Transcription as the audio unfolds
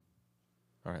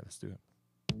All right, let's do it.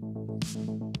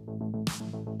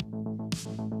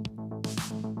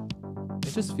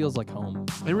 It just feels like home.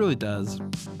 It really does.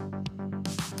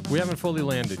 We haven't fully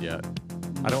landed yet.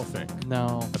 I don't think.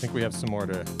 No. I think we have some more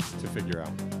to figure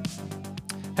out.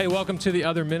 Hey, welcome to The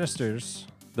Other Ministers,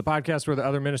 the podcast where the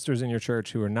other ministers in your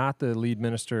church who are not the lead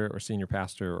minister or senior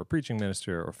pastor or preaching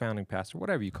minister or founding pastor,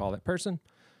 whatever you call that person,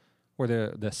 or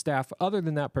the staff other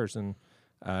than that person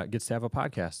gets to have a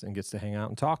podcast and gets to hang out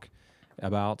and talk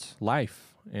about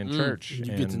life and church. You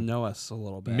and get to know us a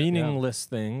little bit. meaningless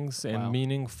things and Wow.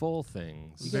 meaningful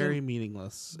things. Very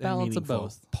meaningless. Balance and of meaningful.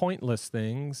 both. Pointless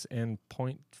things and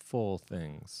pointful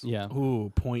things. Yeah.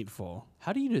 Ooh, pointful.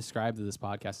 How do you describe this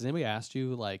podcast? Has anybody asked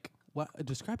you, like, what?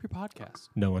 Describe your podcast.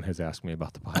 No one has asked me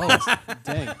about the podcast. Oh,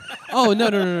 dang. Oh,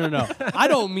 no. I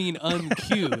don't mean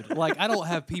uncued. Like, I don't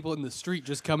have people in the street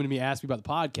just coming to me ask me about the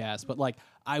podcast, but, like,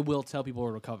 I will tell people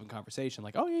we're in conversation.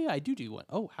 Like, oh, yeah, I do one.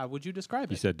 Oh, how would you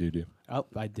describe You it? said doo-doo. Oh,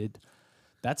 I did.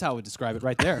 That's how I would describe it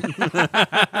right there.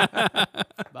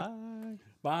 Bye.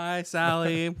 Bye,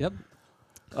 Sally. Yep.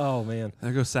 Oh, man.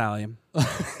 There goes Sally.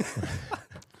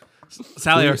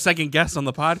 Sally, our second guest on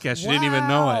the podcast. You didn't even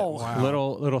know it. Wow.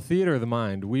 Little theater of the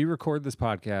mind. We record this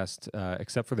podcast,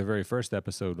 except for the very first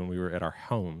episode when we were at our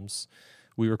homes.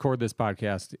 We record this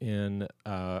podcast in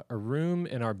a room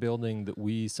in our building that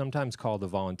we sometimes call the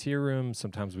volunteer room.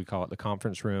 Sometimes we call it the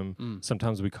conference room.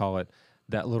 Sometimes we call it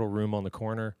that little room on the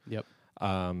corner. Yep.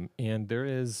 And there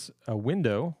is a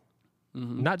window,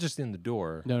 not just in the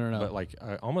door. No. But like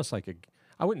almost like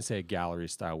I wouldn't say a gallery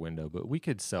style window, but we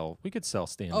could sell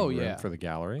standing room for the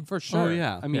gallery. For sure.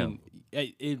 yeah. I mean,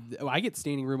 I get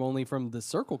standing room only from the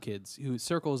Circle kids.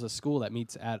 Circle is a school that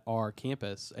meets at our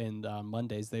campus, and on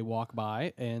Mondays they walk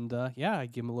by, and I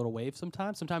give them a little wave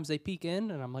sometimes. Sometimes they peek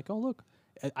in, and I'm like, oh, look.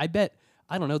 I bet,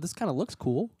 I don't know, this kind of looks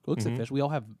cool. Looks like fish. We all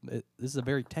have, this is a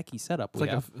very techie setup.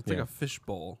 It's like a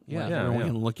fishbowl. Yeah. Like Yeah, everyone yeah.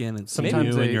 can look in and see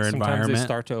Sometimes you in your sometimes environment. they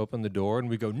start to open the door, and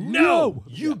we go, "No,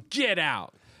 you get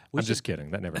out." I'm just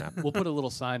kidding. That never happened. We'll put a little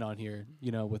sign on here,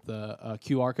 with the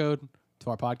QR code to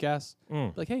our podcast.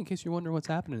 Like, hey, in case you're wondering what's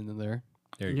happening in there,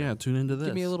 There you go. Tune into this.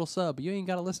 give me a little sub. You ain't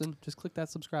got to listen. Just click that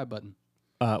subscribe button.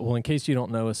 Well, in case you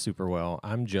don't know us super well,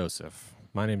 I'm Joseph.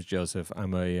 My name's Joseph.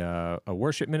 I'm a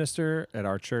worship minister at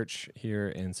our church here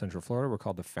in Central Florida. We're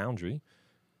called the Foundry.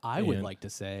 I would And- like to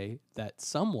say that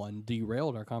someone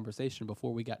derailed our conversation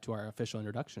before we got to our official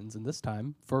introductions, and this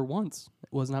time, for once,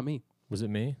 it was not me. Was it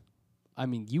me? I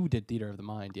mean, you did Theater of the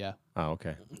Mind, yeah. Oh,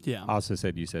 okay. Yeah. I also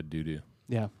said you said doo-doo.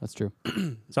 Yeah, that's true.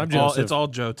 So I'm Joseph. It's all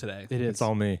Joe today. It is. It's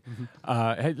all me.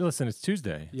 Hey, listen, it's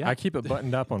Tuesday. Yeah. I keep it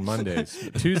buttoned up on Mondays.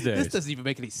 Tuesdays. This doesn't even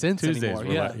make any sense Tuesdays, anymore.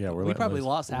 we're Yeah, let- yeah, we're we letting probably loose.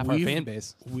 lost half our We've- fan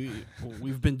base.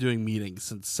 We've been doing meetings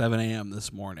since 7 a.m.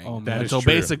 this morning. Oh, man. That is until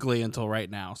true. basically until right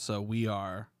now. So we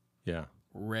are Yeah.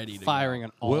 ready to Firing go.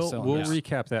 on all We'll cylinders.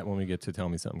 recap that when we get to Tell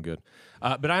Me Something Good.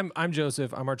 But I'm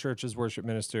Joseph. I'm our church's worship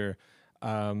minister.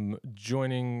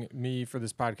 Joining me for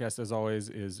this podcast, as always,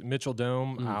 is Mitchell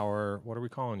Dome, what are we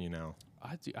calling you now?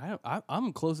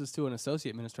 I'm closest to an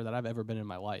associate minister that I've ever been in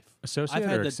my life. Associate I've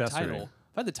had or the accessory? title.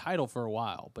 I've had the title for a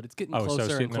while, but it's getting Oh, closer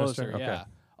associate and closer. minister? Okay. Yeah.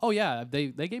 Oh yeah, they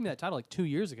gave me that title like 2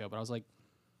 years ago, but I was like,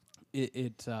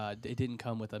 it didn't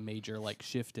come with a major like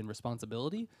shift in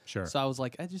responsibility. Sure. So I was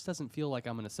like, it just doesn't feel like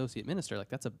I'm an associate minister. Like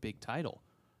that's a big title.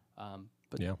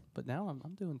 But Yeah. But now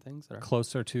I'm doing things that are.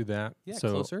 Closer to that. Yeah,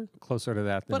 so closer. to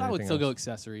that than But I would anything still go else.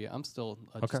 accessory. I'm still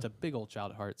Okay. just a big old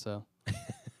child at heart. So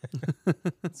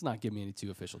let's not give me any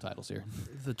two official titles here.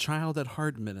 The child at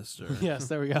heart minister. Yes,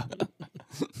 there we go.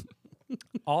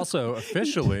 Also,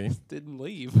 officially Didn't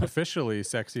leave.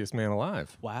 sexiest man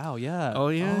alive. Wow, yeah. Oh,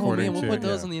 yeah? Oh, According man, we'll to- put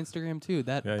those yeah. on the Instagram, too.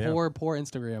 That Yeah, yeah. poor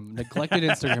Instagram, neglected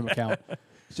Instagram account.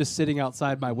 It's just sitting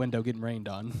outside my window getting rained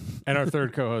on. And our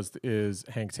third co-host is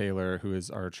Hank Taylor, who is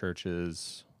our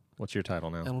church's, what's your title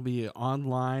now? It'll be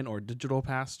online or digital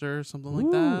pastor, something like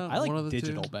Ooh, that. I One of like the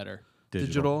digital two. better.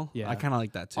 Digital? Yeah. I kind of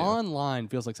like that too. Online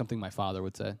feels like something my father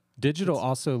would say. Digital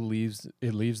also leaves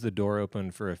the door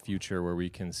open for a future where we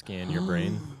can scan your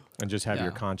brain and just have your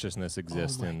Yeah. consciousness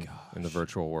exist my in the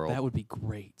virtual world. That would be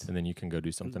great. And then you can go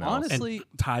do something Honestly- else. and Honestly-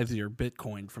 tithe your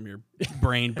Bitcoin from your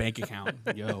brain bank account.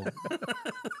 Yo.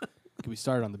 Can we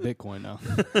start on the Bitcoin now?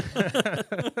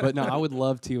 But no, I would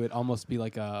love to. It almost be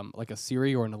like a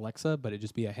Siri or an Alexa, but it'd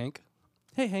just be a Hank.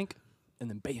 Hey, Hank. And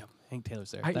then bam, Hank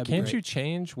Taylor's there. That'd be Can't great. you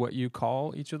change what you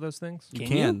call each of those things? You Can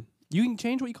can. You can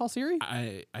change what you call Siri?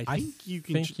 I I think you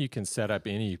can. think you can set up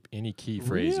any key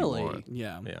phrase Really? you want.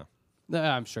 Yeah.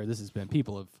 Yeah. I'm sure this has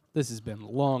been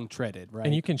long treaded, right?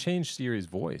 And you can change Siri's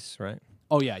voice, right?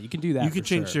 oh yeah, you can do that. You can for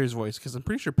change sure. Siri's voice because I'm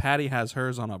pretty sure Patty has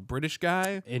hers on a British guy,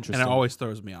 and Interesting. it always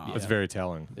throws me off. It's very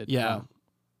telling. It- Yeah. wow.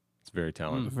 It's very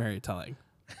telling. Very telling.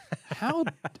 How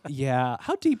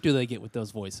deep do they get with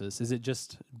those voices? Is it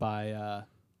just by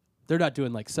they're not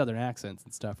doing like southern accents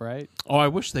and stuff, right? Oh, I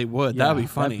wish they would. That'd be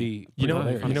funny. You know,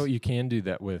 hilarious. you know what you can do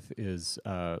that with is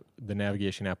the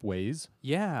navigation app Waze,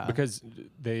 Yeah. because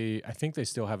I think they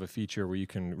still have a feature where you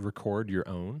can record your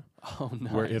own, Oh,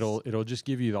 nice. where it'll just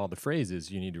give you all the phrases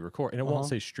you need to record, and it won't Uh-huh.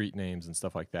 say street names and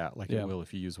stuff like that, like Yeah. it will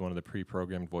if you use one of the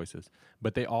pre-programmed voices.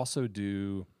 But they also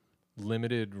do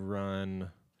limited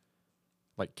run,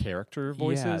 like character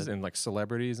voices and like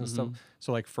celebrities and stuff.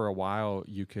 So like for a while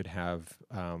you could have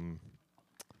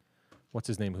what's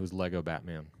his name, who's Lego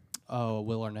Batman? Oh,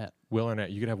 Will Arnett. Will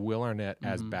Arnett. You could have Will Arnett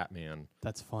as Batman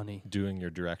That's funny. doing your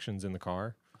directions in the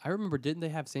car. I remember, didn't they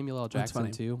have Samuel L. That's Jackson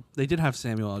funny. too? They did have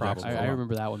Samuel L. Probably. Jackson. I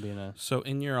remember that one being a. So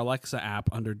in your Alexa app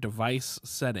under device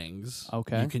settings,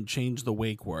 Okay. you can change the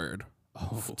wake word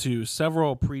Oh. to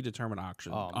several predetermined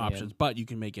Oh, options, man. but you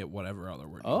can make it whatever other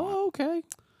word you want. Oh, okay.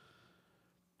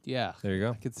 Yeah, There you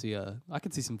go. I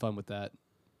could see some fun with that.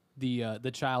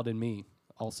 The child in me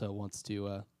also wants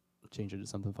to change it to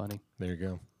something funny. There you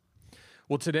go.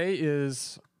 Well, today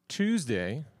is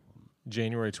Tuesday,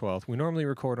 January 12th. We normally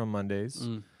record on Mondays.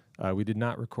 We did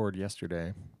not record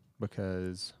yesterday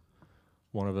because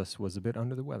one of us was a bit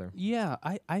under the weather. Yeah,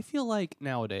 I feel like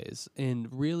nowadays, and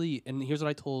here's what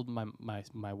I told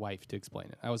my wife to explain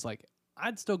it. I was like,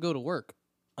 I'd still go to work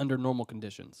under normal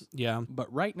conditions. Yeah.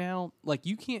 But right now, like,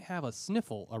 you can't have a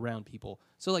sniffle around people.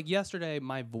 So, like, yesterday,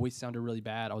 my voice sounded really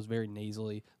bad. I was very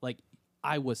nasally. Like,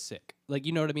 I was sick. Like,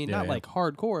 you know what I mean? Yeah, Not, yeah. like,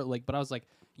 hardcore. Like, but I was like,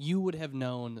 you would have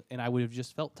known, and I would have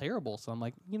just felt terrible. So I'm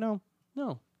like, no,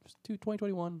 just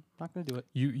 2021, not going to do it.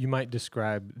 You might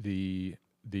describe the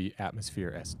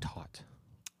atmosphere as taut.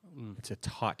 Mm. It's a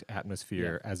taut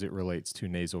atmosphere as it relates to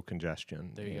nasal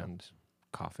congestion There you go. and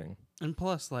coughing. And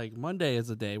plus, like, Monday is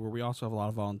a day where we also have a lot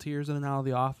of volunteers in and out of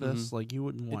the office. Like, you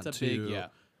wouldn't want It's a to. big, yeah.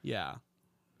 Yeah.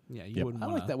 Yeah, you Yep. wouldn't I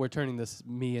want like that we're turning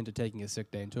me into taking a sick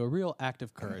day into a real act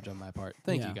of courage on my part.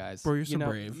 Thank Yeah. you guys. Bro, you're you so know,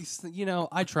 brave. You know,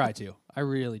 I try to. I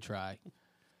really try.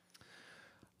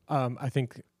 I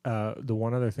think the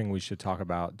one other thing we should talk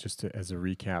about, just as a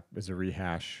recap, as a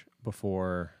rehash,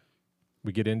 before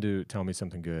we get into Tell Me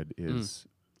Something Good, is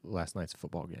last night's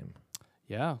football game,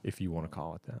 Yeah. if you want to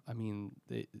call it that. I mean,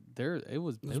 it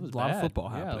was There's a lot of bad. football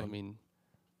Yeah, I happening. mean,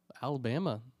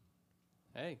 Alabama.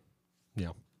 Hey.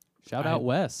 Yeah. Shout out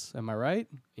Wes. Am I right?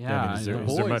 Yeah, I mean, I is there, know.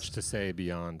 is there Boys. much to say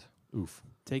beyond oof?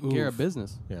 Taking care of Oof.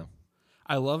 business. Yeah.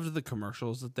 I loved the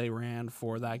commercials that they ran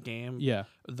for that game. Yeah.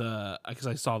 Because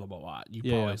I saw them a lot. You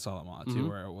Yeah, probably yeah. saw them a lot too. Mhm.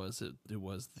 Where it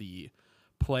was the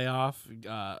playoff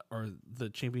or the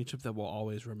championship that we'll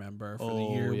always remember for the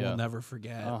Oh, year yeah. we'll never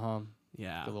forget. Uh-huh.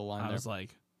 Yeah, Good little line I there. was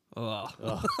like, ugh.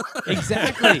 Ugh.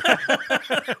 Exactly.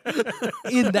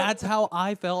 And that's how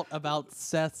I felt about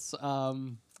Seth's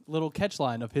little catch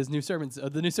line of his new sermons,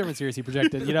 the new sermon series he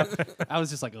projected. You know, I was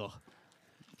just like, ugh.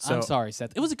 I'm So- sorry,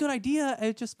 Seth. It was a good idea.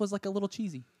 It just was like a little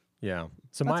cheesy. Yeah.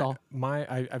 So That's all.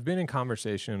 I've been in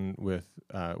conversation with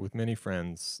many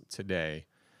friends today,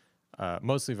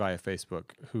 mostly via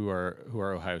Facebook, who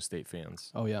are Ohio State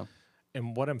fans. Oh yeah.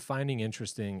 And what I'm finding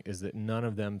interesting is that none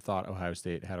of them thought Ohio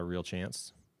State had a real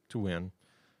chance to win.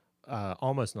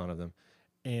 Almost none of them,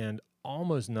 and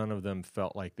almost none of them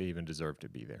felt like they even deserved to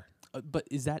be there. But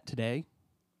is that today?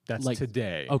 That's Like-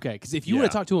 today. Okay, because if you would Yeah.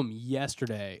 have talked to him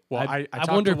yesterday, Well, I talked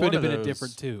wonder to if it would one have of been a those-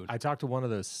 different tune. I talked to one of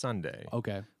those Sunday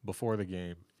Okay. before the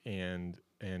game, and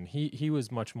he was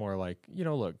much more like,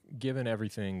 look, given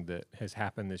everything that has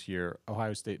happened this year,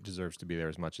 Ohio State deserves to be there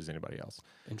as much as anybody else,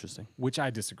 Interesting. which I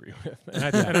disagree with. And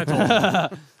I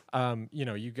told him,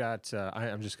 you got.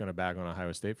 I'm just going to bag on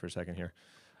Ohio State for a second here.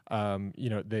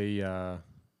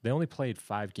 They only played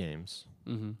 5 games,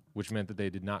 Mm-hmm. which meant that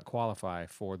they did not qualify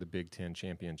for the Big Ten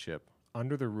championship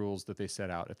under the rules that they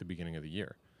set out at the beginning of the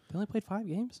year. They only played 5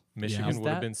 games. Michigan Is would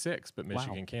have that- been 6, but Wow.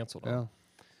 Michigan canceled Yeah. them.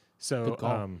 So, Good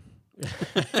call.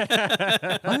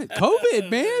 COVID,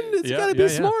 man. You Yeah, gotta be yeah,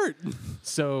 yeah. smart.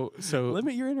 so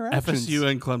Limit your interactions. FSU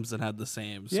and Clemson had the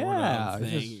same sort yeah, of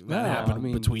it's thing just- that no, happened I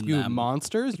mean, between you them.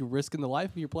 monsters. You're risking the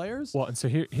life of your players. well, and so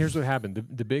here's what happened.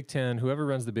 The Big Ten, whoever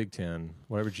runs the Big Ten,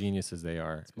 whatever geniuses they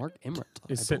are, It's Mark Emmert.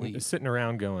 is I believe. sitting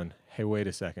around going, hey, wait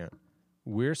a second.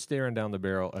 We're staring down the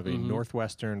barrel of a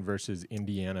Northwestern versus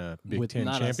Indiana Big with Ten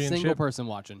not a single championship, person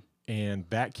watching. and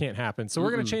that can't happen. So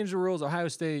we're going to change the rules. Ohio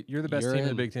State, you're the best You're team in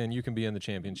the in. Big Ten. You can be in the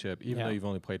championship, even Yeah. though you've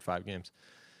only played 5 games.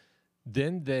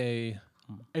 Then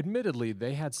admittedly,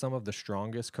 they had some of the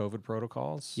strongest COVID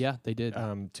protocols. Yeah, they did.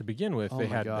 To begin with, Oh they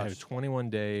my had a gosh.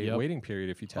 21-day Yep. waiting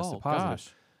period if you tested oh positive.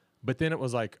 gosh. But then it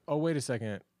was like, oh, wait a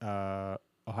second.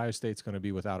 Ohio State's going to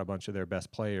be without a bunch of their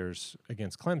best players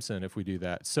against Clemson if we do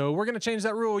that. So we're going to change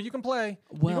that rule. You can play.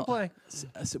 You can play.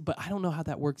 But I don't know how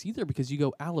that works either because you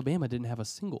go Alabama didn't have a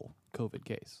single COVID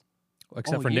case.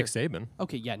 Except all for year. Nick Saban.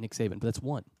 Okay, yeah, Nick Saban, but that's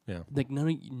one. Yeah. Like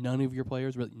none of your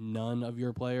players, really, none of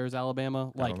your players,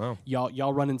 Alabama. I Like don't know.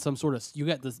 y'all running some sort of you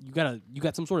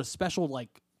got some sort of special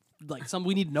like something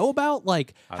we need to know about.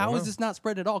 Like I how don't is know. this not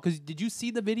spread at all? Because did you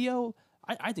see the video?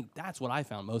 I think that's what I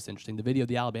found most interesting. The video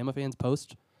the Alabama fans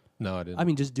post. No, I didn't. I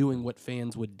mean, just doing what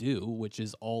fans would do, which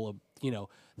is all of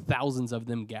thousands of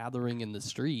them gathering in the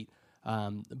street.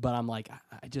 But I'm like,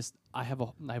 I have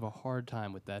a hard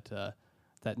time with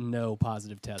that no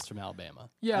positive test from Alabama.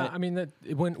 Yeah, I mean that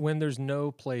when there's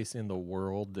no place in the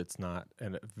world that's not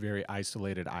a very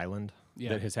isolated island Yeah.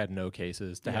 that has had no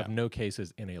cases, to have Yeah. no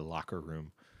cases in a locker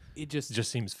room It just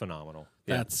seems phenomenal.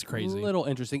 That's crazy. little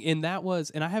interesting. And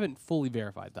I haven't fully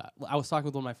verified that. I was talking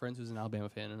with one of my friends who's an Alabama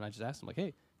fan, and I just asked him like,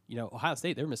 hey, Ohio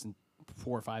State, they're missing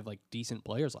 4 or 5 like decent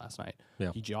players last night.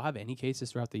 Yeah. Did y'all have any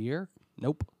cases throughout the year?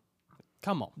 Nope.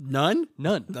 Come on. None?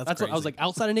 None. That's what I was crazy. like,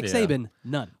 outside of Nick Yeah. Saban,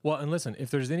 none. Well, and listen, if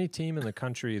there's any team in the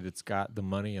country that's got the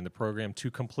money and the program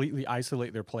to completely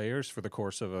isolate their players for the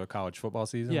course of a college football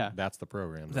season, Yeah. that's the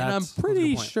program. That- And I'm That's a good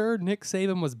pretty point. sure Nick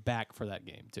Saban was back for that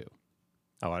game too.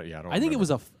 Yeah, I don't I think it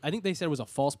remember. was I think they said it was a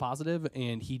false positive,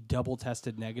 and he double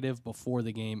tested negative before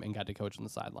the game and got to coach on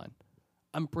the sideline.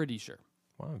 I'm pretty sure.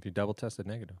 Wow, if you double tested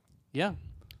negative. Yeah.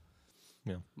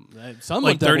 Yeah. Someone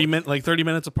Like 30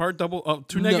 minutes apart, two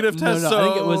No, negative no, tests. no, So I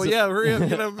think it was- yeah, hurry up.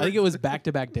 I think it was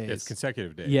back-to-back days. It's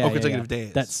consecutive days. Yeah, consecutive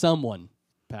days. That someone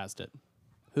passed it.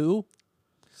 Who?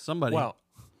 Somebody. Well,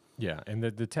 yeah, and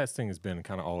the testing has been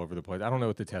kind of all over the place. I don't know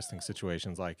what the testing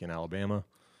situation's like in Alabama,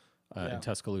 Yeah. in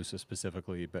Tuscaloosa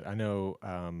specifically, but I know,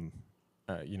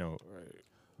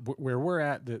 where we're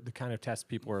at, the kind of tests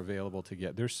people are available to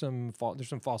get. There's some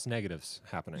false negatives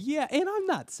happening. Yeah, and I'm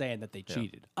not saying that they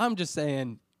cheated. I'm just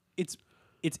saying it's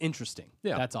interesting.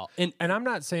 Yeah. That's all. And And I'm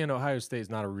not saying Ohio State is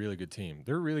not a really good team.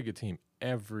 They're a really good team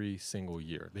every single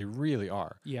year. They really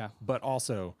are. yeah, But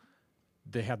also,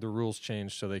 they had the rules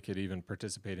changed so they could even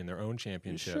participate in their own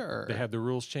championship. Sure. They had the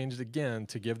rules changed again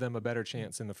to give them a better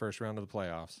chance in the first round of the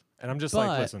playoffs. And I'm just but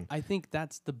like, listen, I think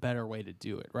that's the better way to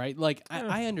do it, right? Like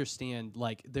I understand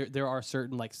like there are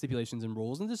certain like stipulations and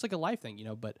rules and just like a life thing,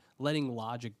 but letting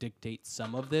logic dictate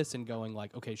some of this and going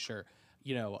like, okay, sure,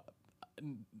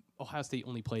 Ohio State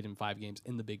only played in 5 games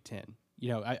in the Big Ten.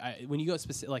 I when you go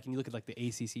specific, like, and you look at like the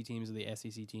ACC teams or the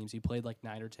SEC teams, you played like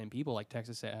 9 or 10 people, like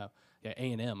Texas,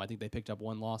 A&M. I think they picked up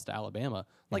 1 loss to Alabama,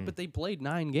 but they played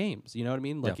 9 games. You know what I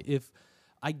mean? Like if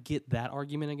I get that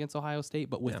argument against Ohio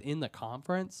State, but within the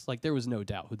conference, like there was no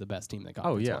doubt who the best team in the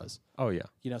conference was. Oh,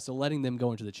 yeah. So letting them go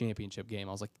into the championship game,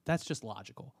 I was like, that's just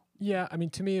logical. Yeah, I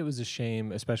mean, to me, it was a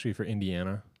shame, especially for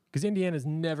Indiana, because Indiana's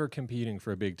never competing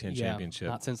for a Big Ten championship.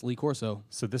 Not since Lee Corso.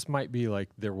 So this might be like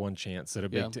their one chance at a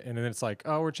Big Ten. And then it's like,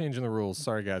 oh, we're changing the rules.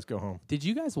 Sorry, guys, go home. Did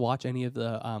you guys watch any of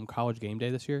the college game day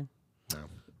this year?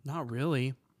 not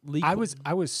really. I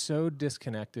was so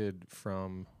disconnected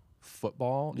from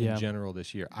football Yeah. in general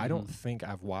this year. I don't think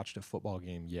I've watched a football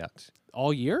game yet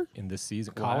all year. in this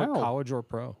season, Wow. college or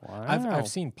pro. Wow. I've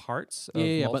seen parts of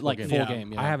Yeah, but multiple like games. full Yeah.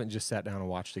 game. Yeah. I haven't just sat down and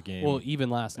watched a game. Well, even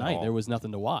last night all. there was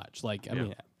nothing to watch. Like I Yeah.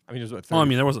 mean, I mean, it was what, Oh, I 30,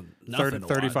 mean, there wasn't nothing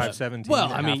 30, to watch. 35-17. well,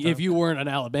 at I mean, halftime. if you weren't an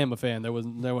Alabama fan, there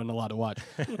wasn't a lot to watch.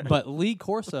 But Lee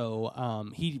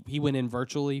Corso, he went in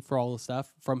virtually for all the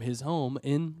stuff from his home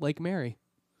in Lake Mary.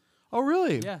 Oh,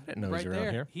 really? Yeah, didn't know he was right around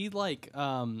there. here. He like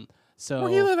so. Where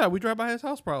do you live at? We drive by his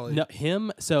house probably. No,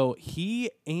 him. So he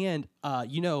and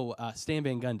Stan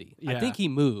Van Gundy. I Yeah. think he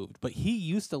moved, but he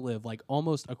used to live like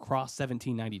almost across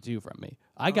 1792 from me.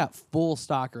 I got full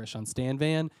stalkerish on Stan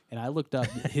Van, and I looked up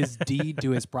his deed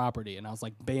to his property, and I was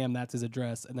like, "Bam, that's his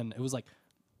address." And then it was like,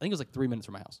 I think it was like 3 minutes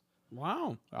from my house.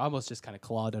 Wow. I almost just kind of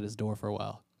clawed at his door for a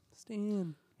while.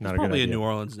 Stan. not a good Probably in idea. New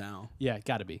Orleans now. Yeah,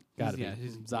 gotta be, yeah,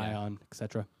 he's- Zion,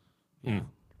 etc. Yeah.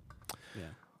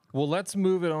 Well, let's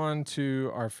move it on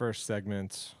to our first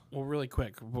segment. Well, really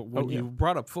quick, but when yeah. you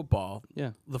brought up football,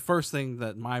 Yeah. the first thing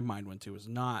that my mind went to was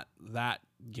not that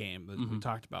game that we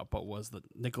talked about, but was the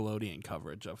Nickelodeon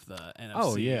coverage of the NFC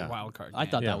Oh, yeah. wildcard game. I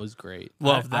thought Yeah. that was great.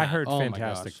 Love I that. heard Oh my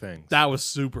fantastic gosh. things. That was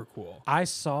super cool. I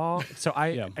saw. So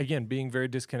Yeah. again, being very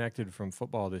disconnected from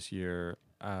football this year,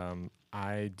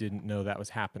 I didn't know that was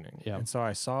happening. Yeah. And so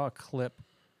I saw a clip.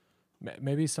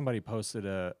 Maybe somebody posted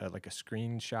a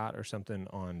screenshot or something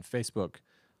on Facebook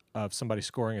of somebody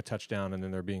scoring a touchdown and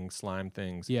then there being slime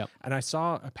things. Yeah. And I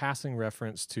saw a passing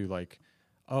reference to like,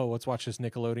 oh, let's watch this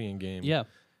Nickelodeon game. Yeah.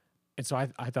 And so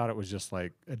I thought it was just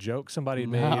like a joke somebody had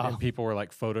made, No. and people were like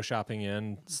photoshopping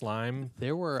in slime.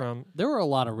 There were From- a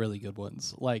lot of really good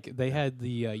ones. Like they had the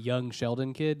young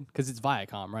Sheldon kid because it's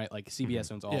Viacom, right? Like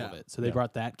CBS owns all of Yeah. it, so they Yeah.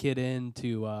 brought that kid in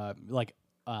to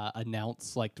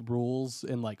announce like rules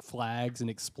and like flags and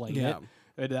explain Yeah. it.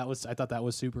 And I thought that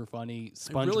was super funny.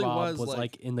 SpongeBob really was, was,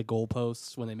 like in the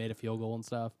goalposts when they made a field goal and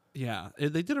stuff. Yeah,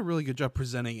 they did a really good job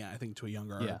presenting it, I think, to a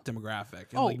younger Yeah. demographic.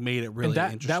 And, Oh, like, made it really and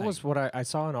that interesting. was what I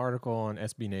saw an article on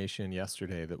SB Nation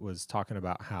yesterday that was talking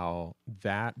about how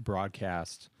that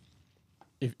broadcast,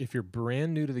 if you're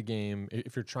brand new to the game,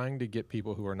 if you're trying to get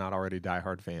people who are not already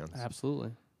diehard fans,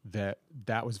 Absolutely.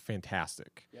 that was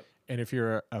fantastic. Yep. And if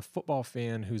you're a football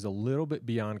fan who's a little bit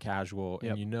beyond casual Yep.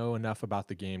 and you know enough about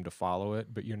the game to follow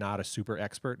it, but you're not a super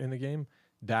expert in the game,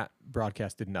 that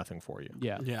broadcast did nothing for you.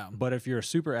 Yeah. Yeah. But if you're a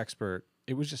super expert,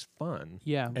 it was just fun.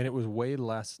 Yeah. And it was way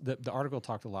less. The article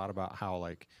talked a lot about how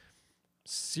like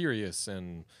serious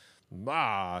and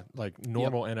like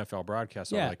normal NFL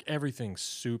broadcasts Yeah. are. Like everything's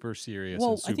super serious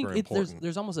Well, and super I think important.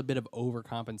 there's almost a bit of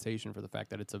overcompensation for the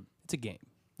fact that it's a game.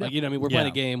 Yeah. Like, you know what I mean? We're playing a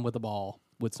Yeah. game with a ball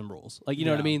with some rules. Like, you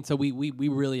know what I Yeah. mean? So we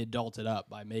really adult it up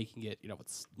by making it,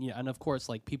 and of course,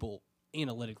 like people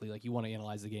analytically, like you want to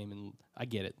analyze the game, and I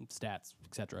get it, stats,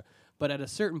 etc. But at a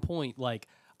certain point, like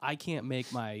I can't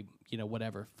make my,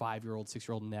 5-year-old,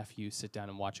 6-year-old nephew sit down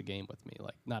and watch a game with me.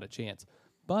 Like, not a chance.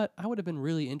 But I would have been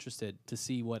really interested to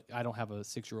see what I don't have a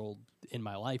 6-year-old in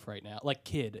my life right now, like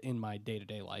kid in my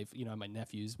day-to-day life, my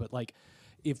nephews, but like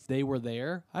if they were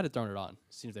there, I'd have thrown it on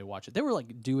as soon as they watch it. They were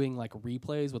like doing like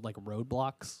replays with like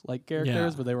roadblocks like characters, Yeah.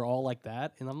 where they were all like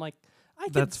that, and I'm like, I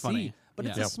can That's see, funny. but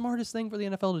it's Yeah. the smartest thing for the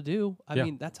NFL to do. I Yeah.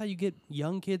 mean, that's how you get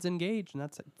young kids engaged, and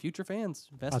that's future fans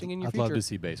investing in your I'd future. love to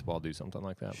see baseball do something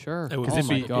like that. Sure. It would Because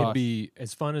Oh my it'd gosh. be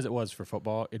as fun as it was for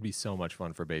football. It'd be so much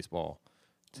fun for baseball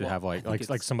to Well, have I like think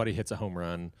like it's- somebody hits a home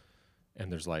run,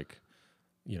 and there's like,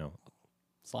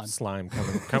 Slime. slime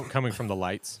coming from the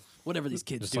lights. Whatever these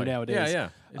kids Just do like, nowadays. Yeah,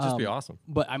 it'd just be Um, awesome.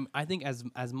 But I think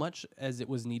as much as it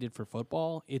was needed for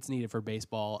football, it's needed for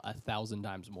baseball 1,000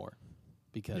 times more,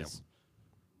 because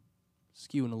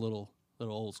skewing a little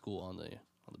old school on the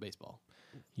baseball.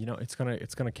 It's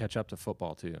gonna catch up to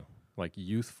football too. Like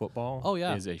youth football, Oh,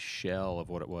 yeah. is a shell of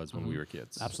what it was when we were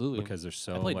kids. Absolutely. because there's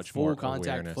I so played much full more contact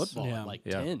awareness. football Yeah. at like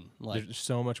Yeah. 10. Like, There's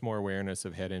so much more awareness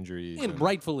of head injuries. and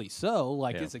rightfully so.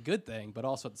 Like, Yeah. it's a good thing, but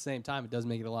also at the same time, it does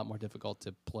make it a lot more difficult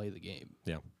to play the game.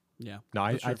 Yeah. Yeah. No,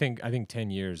 I sure. think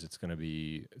 10 years it's gonna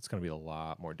be a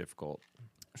lot more difficult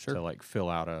Sure. to like fill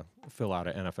out a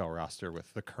NFL roster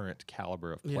with the current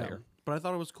caliber of player. But I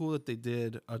thought it was cool that they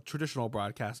did a traditional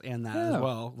broadcast and that Yeah. as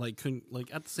well, like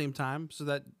at the same time, so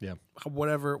that Yeah.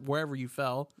 wherever you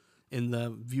fell in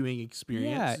the viewing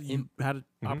experience, Yeah, you had an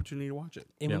opportunity to watch it.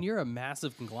 And when Yeah. you're a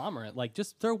massive conglomerate, like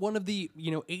just throw one of the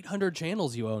 800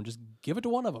 channels you own, just give it to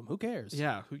one of them. Who cares?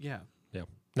 Yeah. Yeah.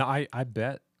 Now I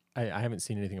bet I haven't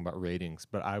seen anything about ratings,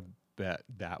 but I bet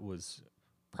that was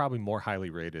probably more highly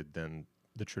rated than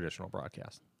the traditional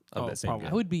broadcast of Oh, that same probably.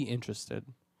 game. I would be interested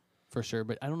for sure,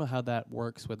 but I don't know how that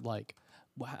works with like,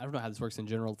 I don't know how this works in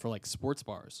general for like sports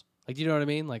bars. Like, do you know what I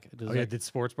mean? Like, does Oh yeah, like- did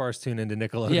sports bars tune into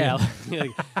Nickelodeon? yeah,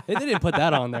 like, they didn't put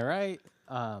that on there, right?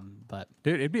 But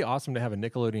Dude, it'd be awesome to have a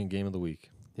Nickelodeon game of the week.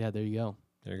 yeah, there you go.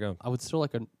 There you go. I would still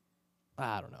like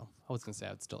I don't know. I was gonna say I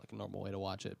would still like a normal way to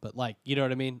watch it, but like, you know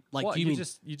what I mean? Like, Well, do you mean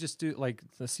you just do like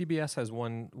the CBS has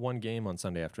one game on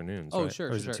Sunday afternoons. Oh, right? sure,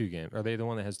 Or is sure. it two games? Are they the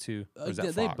one that has two? Or is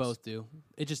that they Fox? both do.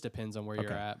 It just depends on where you're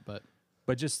Okay. at, but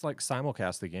But just like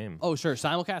simulcast the game. oh sure,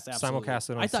 simulcast absolutely. Simulcast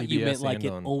it on I thought you meant CBS like and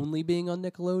it on- only being on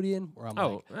Nickelodeon, where I'm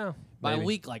like, well, by maybe.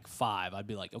 week like 5, I'd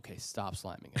be like, okay, stop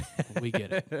sliming it. We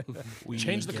get it. We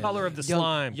Change the get color it. of the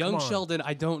slime. Young Come on. Sheldon,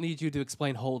 I don't need you to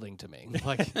explain holding to me.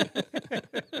 Like,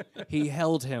 he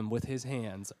held him with his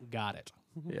hands. Got it.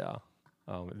 Yeah.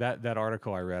 That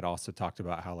article I read also talked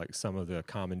about how like some of the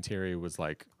commentary was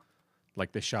like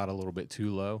they shot a little bit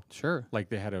too low. Sure. Like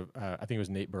they had I think it was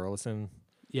Nate Burleson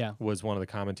Yeah. was one of the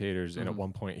commentators, and at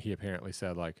one point he apparently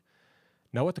said like,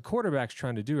 "Now what the quarterback's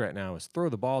trying to do right now is throw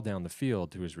the ball down the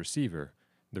field to his receiver.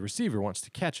 The receiver wants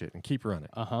to catch it and keep running."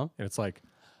 Uh-huh. And it's like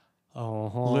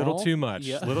Uh-huh. little too much,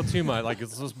 Yeah. little too much. Like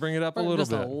let's bring it up a little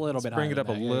Just a bit. little Let's bit bring higher it up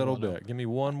a than that. Yeah, little well, no. bit. Give me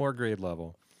one more grade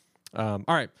level. All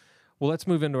right. Well, let's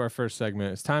move into our first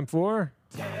segment. It's time for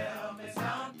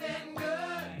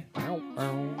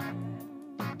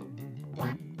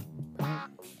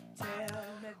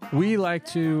we like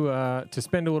to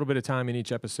spend a little bit of time in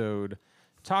each episode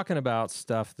talking about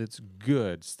stuff that's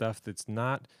good, stuff that's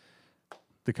not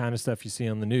the kind of stuff you see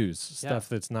on the news, stuff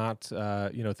that's not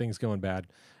things going bad.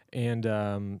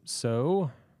 And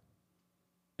so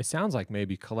it sounds like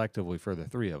maybe collectively for the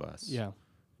three of us, Yeah.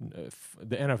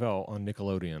 the NFL on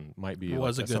Nickelodeon might be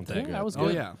Was like a good something thing. good. Yeah, that was Oh,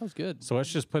 good. yeah. That was good. So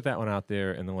let's just put that one out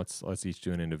there, and then let's each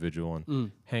do an individual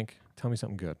one. Hank, tell me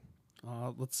something good.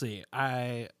 Let's see.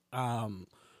 For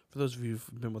those of you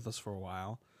who've been with us for a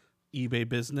while, eBay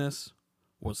Business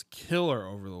was killer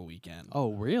over the weekend.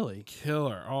 Oh, really?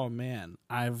 Killer. Oh man.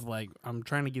 I'm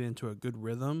trying to get into a good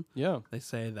rhythm. Yeah. They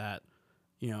say that,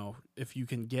 if you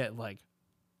can get like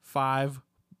 5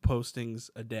 postings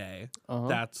a day, Uh-huh.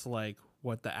 that's like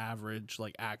what the average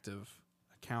like active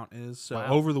account is. So Wow.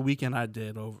 over the weekend I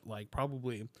did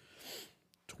probably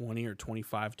 20 or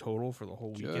 25 total for the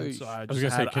whole weekend. So Jeez. I I was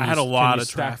just gonna say, I had a lot of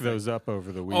stack traffic. those up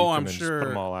over the week. Oh, I'm and then just put sure.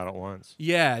 them all out at once.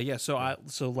 Yeah.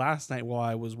 So last night while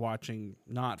I was watching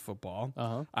not football,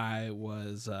 Uh-huh. I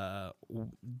was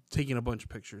taking a bunch of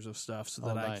pictures of stuff so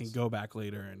that Oh, I can nice. go back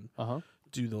later and Uh-huh.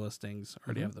 do the listings.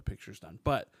 Already Mhm. have the pictures done,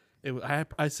 but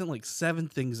I sent like 7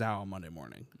 things out on Monday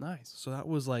morning. Nice. So that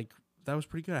was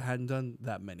pretty good. I hadn't done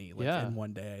that many in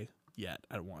one day yet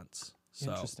at once.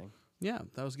 So Interesting. yeah,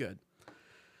 that was good.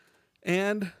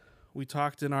 And we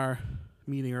talked in our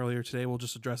meeting earlier today. We'll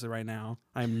just address it right now.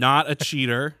 I'm not a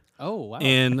cheater Oh, wow.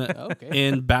 in Okay.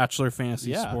 in Bachelor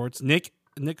Fantasy Yeah. Sports. Nick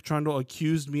Trundle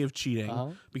accused me of cheating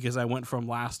Uh-huh. because I went from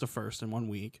last to first in 1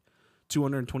 week,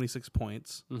 226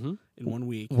 points Mm-hmm. in 1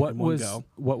 week What in one was go.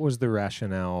 what was the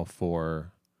rationale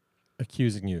for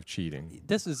accusing you of cheating?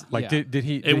 This is Like, yeah. did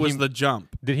he? It Did was he, the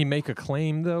jump. Did he make a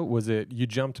claim though? Was it you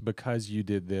jumped because you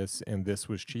did this and this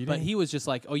was cheating? But he was just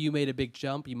like, "Oh, you made a big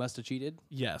jump. You must have cheated."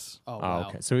 Yes. Oh, Oh, wow.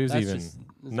 okay. So he was That's even just-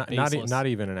 that's not baseless.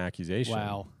 even an accusation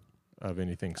Wow. of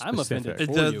anything I'm specific.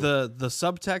 offended. For you. The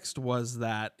subtext was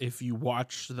that if you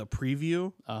watched the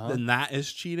preview, Uh-huh. then that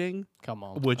is cheating, Come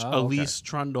on. which Oh, okay. Elise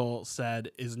Trundle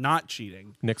said is not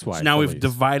cheating. Nick's wife. So now we've Elise.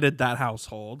 divided that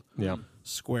household Yeah.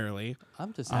 squarely.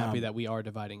 I'm just happy Um, that we are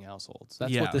dividing households.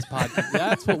 That's yeah. what this podcast.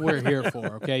 That's what we're here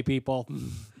for. Okay, people.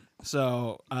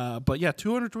 So, but yeah,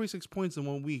 226 points in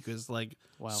 1 week is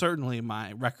Wow. certainly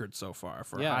my record so far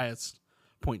for Yeah. highest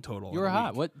point total. in You were a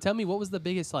hot. week. What? Tell me, what was the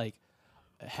biggest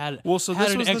had? Well, so had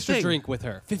this an was the extra thing. drink with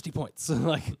her. 50 points.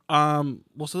 Like,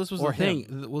 Well, so this was Or the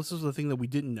thing. Well, this was the thing that we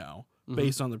didn't know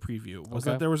based on the preview was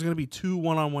Okay. that there was going to be 2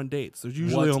 one-on-one dates. There's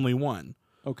usually What? only one.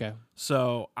 okay.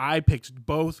 So I picked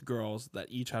both girls that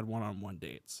each had one-on-one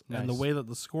dates. And the Nice. way that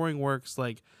the scoring works,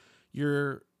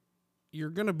 you're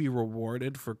gonna be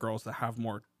rewarded for girls that have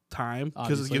more time because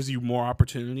it Obviously. gives you more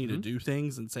opportunity to Mhm. do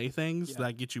things and say things Yeah.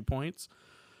 that get you points.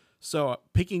 So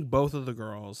picking both of the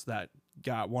girls that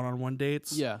got one-on-one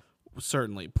dates Yeah.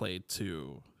 certainly played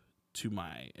to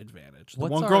my advantage. The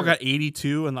What's one girl our- got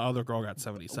 82 and the other girl got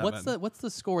 77. What's the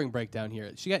scoring breakdown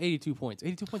here? She got 82 points.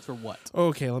 82 points for what?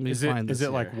 Okay, let me Is find it is this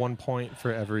it like here. 1 point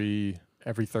for every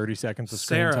 30 seconds of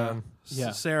screen Sarah, time?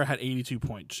 Yeah. Sarah had 82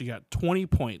 points. She got 20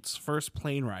 points first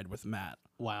plane ride with Matt.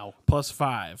 Wow. Plus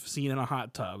 5, seen in a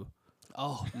hot tub.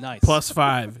 Oh, nice. Plus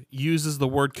 5, uses the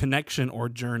word connection or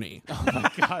journey. Oh my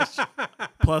gosh.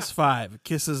 Plus 5,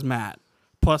 kisses Matt.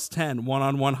 Plus 10,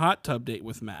 one-on-one hot tub date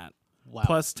with Matt. Wow.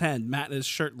 Plus 10, Matt is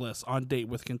shirtless on date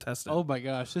with contestant. Oh my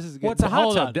gosh, this is good. What's a hot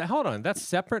Hold tub? on. Hold on, that's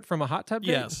separate from a hot tub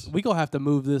date? Yes. We gonna have to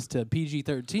move this to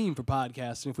PG-13 for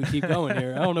podcasting if we keep going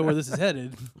here. I don't know where this is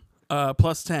headed.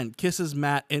 Plus 10, kisses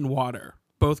Matt in water.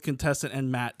 Both contestant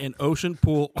and Matt in ocean,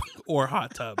 pool, or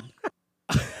hot tub.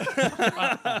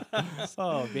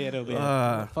 Oh man, oh man.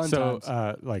 Uh, Fun So,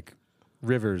 times. like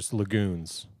rivers,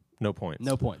 lagoons, no points.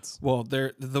 No points. Well,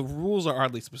 the rules are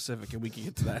oddly specific, and we can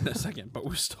get to that in a second, but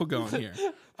we're still going here.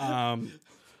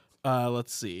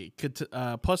 Let's see.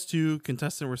 Plus 2,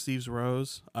 contestant receives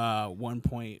rose, 1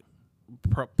 point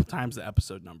times the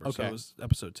episode number. So Okay. it was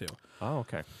episode 2. Oh,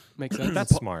 okay. Makes sense.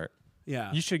 That's smart.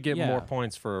 Yeah. You should get Yeah. more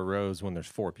points for a rose when there's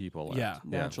 4 people left. Yeah.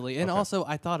 Naturally. And Okay. also,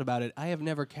 I thought about it. I have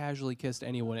never casually kissed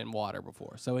anyone in water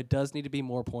before. So it does need to be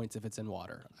more points if it's in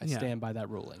water. I Yeah. stand by that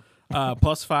ruling.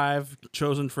 Plus 5,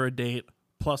 chosen for a date.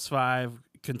 Plus 5,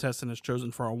 contestant is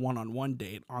chosen for a one-on-one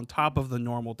date on top of the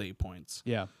normal date points.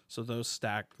 Yeah. So those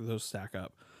stack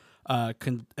up.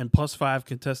 And plus 5,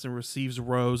 contestant receives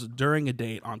rose during a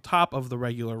date on top of the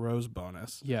regular rose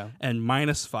bonus. Yeah. And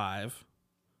minus 5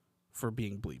 for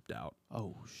being bleeped out.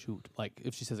 Oh, shoot. Like,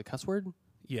 if she says a cuss word?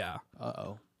 Yeah.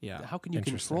 Uh-oh. Yeah. How can you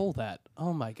Interesting. control that?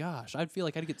 Oh, my gosh. I'd feel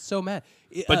like I'd get so mad.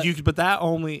 But that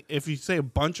only, if you say a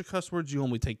bunch of cuss words, you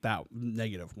only take that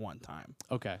negative one time.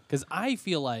 Okay. Because I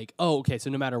feel like, oh, okay, so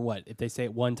no matter what, if they say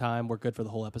it one time, we're good for the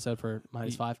whole episode for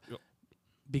minus 5. Yep.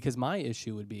 Because my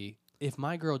issue would be, if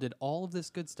my girl did all of this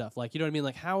good stuff, like, you know what I mean?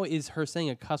 Like, how is her saying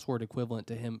a cuss word equivalent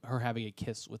to her having a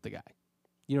kiss with the guy?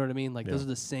 You know what I mean? Like, those Yeah. are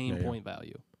the same Yeah, yeah. point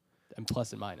value. And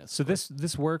plus and minus. So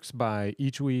this works by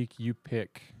each week you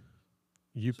pick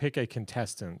a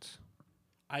contestant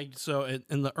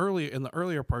In the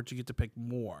earlier parts, you get to pick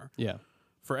more. Yeah.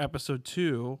 For episode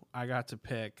 2, I got to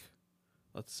pick.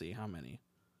 Let's see how many.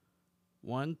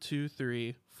 1, 2,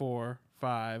 3, 4,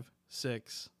 5,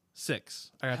 6,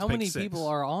 6. I got How to pick many 6 people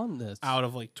are on this? out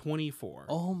of like 24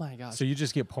 Oh my gosh. So you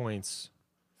just get points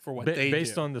for what they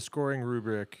based do. on the scoring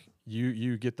rubric.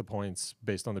 You get the points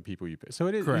based on the people you pick. So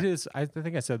it is. Correct. It is. I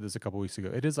think I said this a couple weeks ago.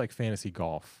 It is like fantasy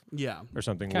golf Yeah. or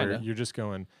something Kinda. where you're just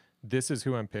going. This is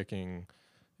who I'm picking,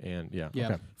 and yeah. Yeah.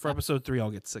 Okay. For episode 3,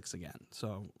 I'll get 6 again.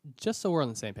 So Just so we're on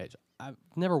the same page, I've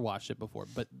never watched it before,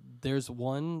 but there's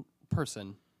one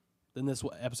person. In this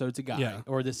episode, it's a guy, Yeah.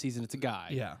 or this season, it's a guy.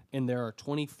 yeah, And there are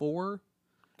 24 it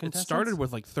contestants. started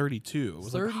with like 32. It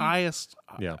was like 30? highest.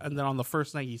 Yeah. And then on the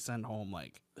first night, he sent home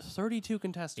like 32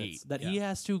 contestants 8, that yeah. he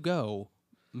has to go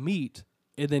meet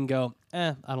and then go,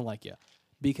 I don't like you.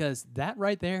 Because that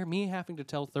right there, me having to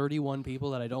tell 31 people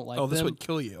that I don't like this them, would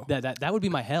kill you. that would be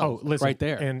my hell Oh, listen, right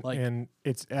there. and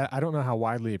it's I don't know how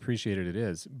widely appreciated it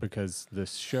is because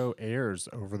this show airs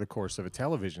over the course of a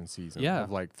television season Yeah.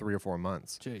 of like 3 or 4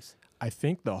 months. jeez. I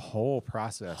think the whole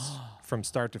process from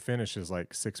start to finish is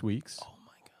like 6 weeks. Oh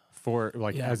my God. For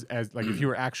like Yeah. as like if you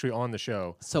were actually on the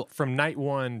show. So From night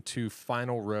 1 to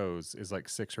final rose is like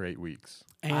 6 or 8 weeks.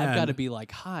 And I've got to be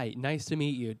like, hi, nice to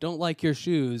meet you. Don't like your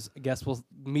shoes. I guess we'll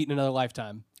meet in another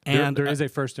lifetime. and there is a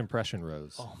first impression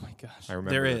rose. Oh my gosh. I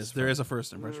remember there is a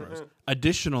first impression rose.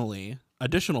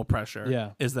 Additional pressure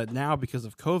Yeah. is that now because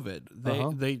of COVID,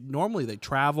 Uh-huh. they normally they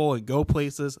travel and go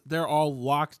places. They're all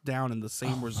locked down in the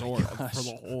same resort for gosh.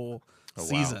 the whole wow.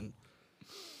 season.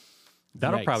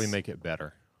 That'll probably Yikes. make it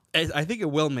better. I think it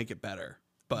will make it better,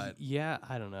 but Yeah,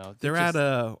 I don't know. they're Just- at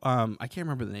a I can't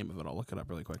remember the name of it. I'll look it up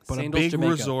really quick. But Sandals, a big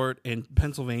Jamaica. resort in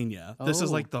Pennsylvania. This is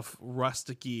Oh. like the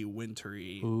rusticy,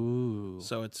 wintry. Ooh.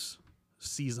 So it's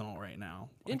seasonal right now.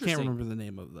 I can't Interesting. remember the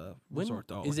name of the When- resort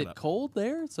though. I'll is look it up. cold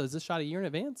there? So is this shot a year in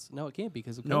advance? No, it can't be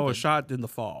because of COVID. No, a shot in the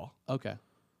fall. Okay.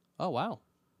 Oh, wow.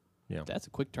 Yeah. That's a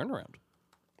quick turnaround.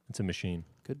 It's a machine.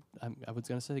 Good. I was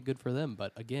going to say good for them,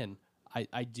 but again,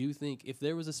 I do think if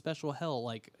there was a special hell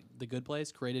like The Good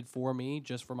Place created for me,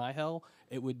 just for my hell,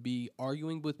 it would be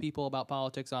arguing with people about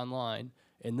politics online.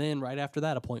 And then right after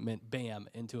that appointment, bam,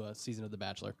 into a season of The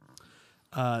Bachelor.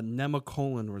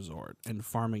 Nemacolin Resort in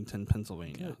Farmington,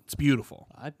 Pennsylvania. It's beautiful.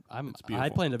 I beautiful.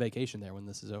 planned a vacation there when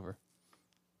this is over.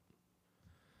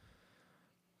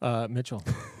 Mitchell.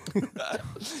 tell,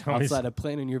 me, Outside of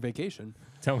planning your vacation.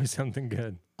 tell me something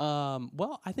good.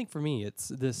 Well, I think for me, it's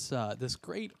this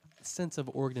great sense of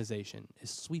organization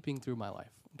is sweeping through my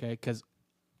life. Okay, because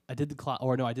I did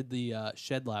the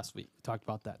shed last week. We talked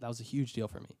about that. That was a huge deal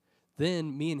for me.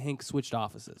 Then me and Hank switched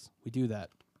offices. We do that.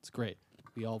 It's great.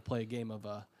 We all play a game of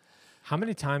How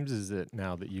many times is it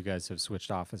now that you guys have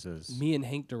switched offices? me and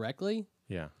Hank directly.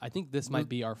 Yeah. I think this might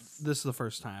be our. This is the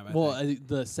first time. I Well, think.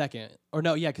 the second or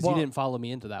no, yeah, because Well- you didn't follow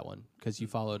me into that one because you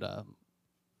followed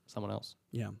someone else.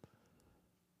 Yeah.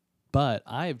 But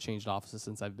I have changed offices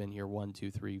since I've been here 1,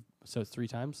 2, 3. So it's 3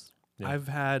 times. Yeah. I've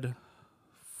had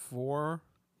 4.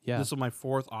 Yeah. This is my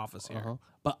 4th office here. Uh-huh.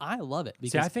 But I love it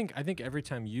because See, I think every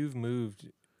time you've moved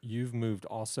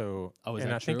also, Oh, is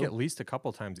and that I think true? at least a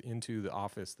couple times into the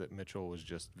office that Mitchell was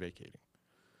just vacating.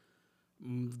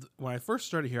 When I first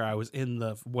started here, I was in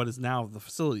what is now the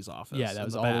facilities office. yeah, that in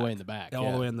was the all the back. way in the back. All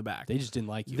yeah. the way in the back. They just didn't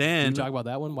like you. Then- Can you talk about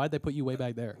that one? Why'd they put you way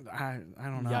back there? I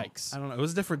don't know. Yikes. I don't know. It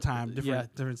was a different time, Yeah.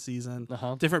 different season.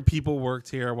 Uh-huh. Different people worked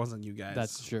here. It wasn't you guys.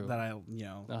 That's true. That I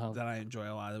Uh-huh. that I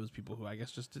enjoy a lot. It was people who I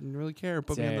guess just didn't really care.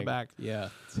 Put me in the Dang. back. Yeah.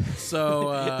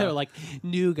 So they were like,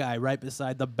 new guy right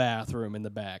beside the bathroom in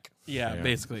the back. yeah, Yeah.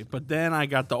 basically. But then I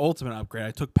got the ultimate upgrade.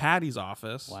 I took Patty's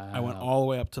office. I went Wow. all the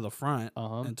way up to the front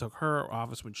Uh-huh. and took her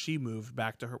office when she moved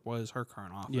back to her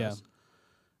current office. Yeah.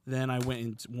 Then I went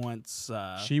in once.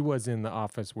 She was in the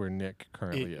office where Nick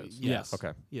currently is. Yes.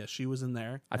 Okay. Yeah, she was in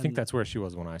there. I think that's where she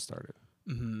was when I started.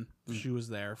 She was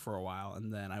there for a while,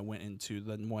 and then I went into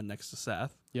the one next to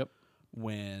Seth. Yep.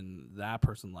 When that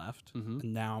person left, Mhm.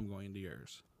 and now I'm going into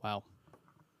yours. Wow.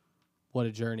 What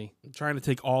a journey. I'm trying to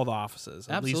take all the offices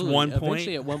at Absolutely. least one Eventually, point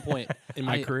at one point. in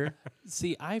my I- career.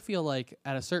 See, I feel like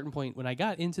at a certain point when I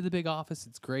got into the big office,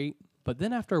 it's great. But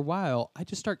then after a while, I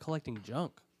just start collecting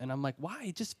junk. And I'm like,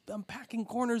 why? I'm packing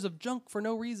corners of junk for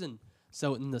no reason.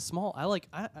 So in the small, I don't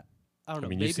I know. mean,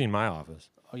 maybe, you've seen my office.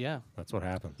 oh, yeah. That's what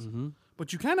happens.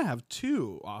 But you kind of have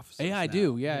 2 offices. Yeah, I now.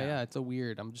 do. Yeah. It's a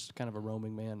weird. I'm just kind of a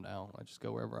roaming man now. I just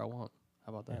go wherever I want.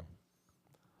 How about that?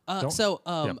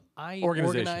 I Organization.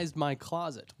 organized my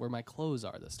closet where my clothes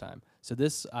are this time. So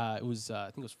this it was I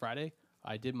think it was Friday.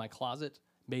 I did my closet,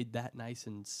 made that nice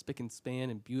and spick and span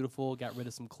and beautiful. Got rid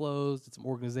of some clothes, did some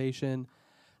organization.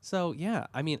 So yeah,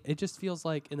 I mean, it just feels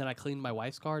like, and then I cleaned my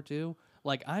wife's car too.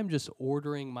 Like I'm just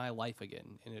ordering my life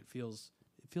again, and it feels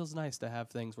nice to have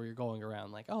things where you're going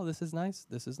around like, oh, this is nice,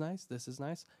 this is nice, this is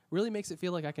nice. Really makes it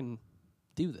feel like I can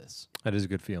do this. That is a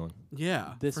good feeling.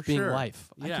 Yeah, This for being sure. life.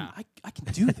 Yeah. I can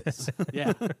do this.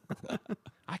 Yeah.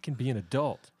 I can be an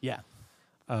adult. Yeah.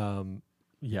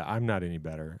 Yeah, I'm not any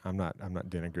better. I'm not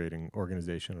denigrating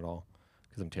organization at all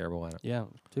because I'm terrible at it. Yeah,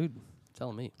 dude,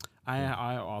 telling me.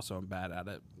 I also am bad at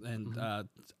it, and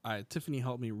Tiffany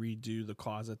helped me redo the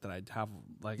closet that I have.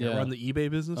 Like I Yeah. run the eBay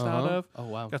business out of. Oh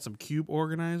wow. Got some cube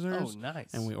organizers. Oh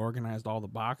nice. And we organized all the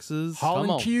boxes.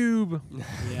 Holland on. Cube.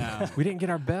 Yeah. We didn't get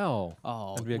our bell.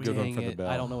 Oh, That'd be a good one dang for the it. bell.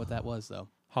 I don't know what that was though.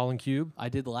 Holland Cube. I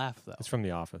did laugh though. It's from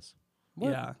The Office.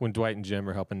 What? Yeah. When Dwight and Jim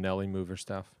are helping Nellie move her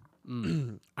stuff.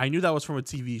 I knew that was from a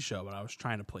TV show, but I was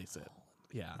trying to place it.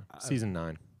 Yeah. Season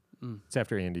 9. Mm. It's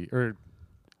after Andy or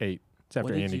 8. It's after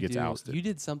What did Andy you gets do? ousted. You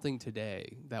did something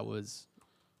today that was,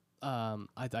 I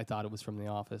thought it was from The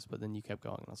Office, but then you kept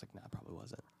going, and I was like, nah, it probably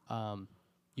wasn't.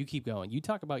 You keep going. You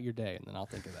talk about your day, and then I'll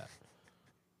think of that.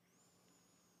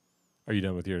 Are you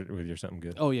done with your something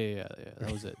good? Oh yeah.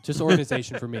 That was it. Just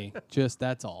organization for me. Just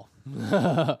that's all.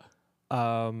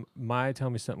 My tell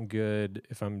me something good.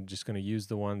 If I'm just going to use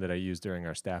the one that I used during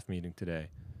our staff meeting today,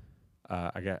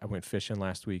 I went fishing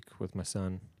last week with my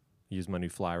son. Used my new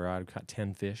fly rod. Caught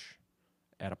 10 fish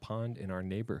at a pond in our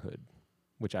neighborhood,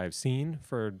 which I've seen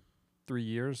for 3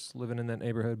 years living in that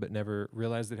neighborhood, but never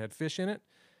realized it had fish in it.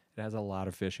 It has a lot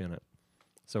of fish in it,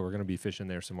 so we're going to be fishing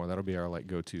there some more. That'll be our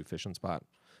go-to fishing spot.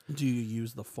 Do you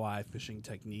use the fly fishing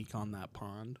technique on that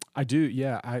pond? I do,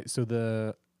 yeah.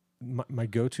 My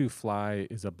go-to fly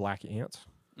is a black ant.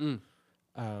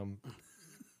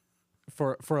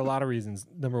 For a lot of reasons.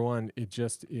 Number one, it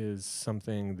just is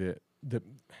something that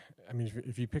I mean,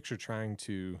 if you picture trying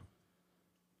to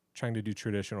do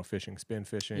traditional fishing, spin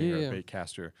fishing Yeah. or bait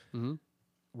caster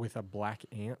with a black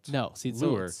ant No, see,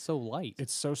 lure, it's so light.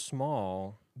 it's so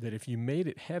small that if you made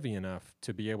it heavy enough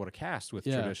to be able to cast with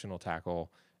traditional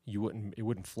tackle, it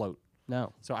wouldn't float.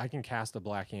 No. So I can cast a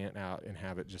black ant out and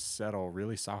have it just settle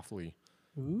really softly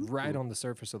right on the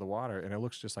surface of the water, and it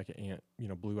looks just like an ant,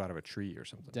 blew out of a tree or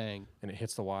something. Dang. And it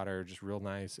hits the water just real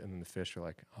nice, and then the fish are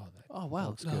like, "Oh, Oh wow.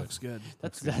 looks good." Looks good.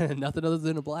 That's nothing other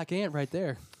than a black ant right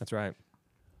there. That's right."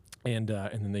 And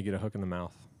then they get a hook in the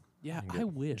mouth. Yeah, and I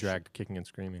get wish. dragged kicking and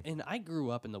screaming. And I grew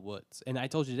up in the woods, and I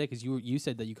told you today because you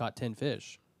said that you caught 10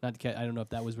 fish. Not to I don't know if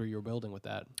that was where you were building with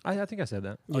that. I think I said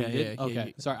that. Oh, Yeah, you did? yeah, Okay.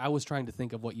 yeah. Sorry, I was trying to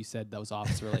think of what you said that was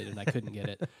office related, and I couldn't get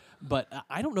it. But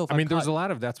I don't know if I mean, there was a caught-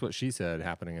 lot of "that's what she said"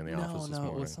 happening in the office this No,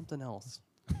 morning. it was something else.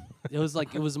 It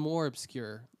was more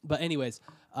obscure. But anyways,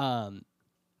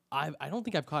 I don't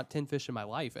think I've caught 10 fish in my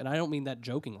life, and I don't mean that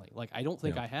jokingly. Like I don't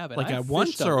think Yeah. I have. And Like I've at once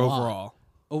fished a or lot. overall?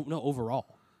 Oh no,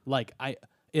 overall.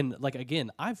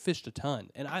 Again, I've fished a ton,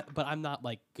 but I'm not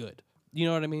like good. You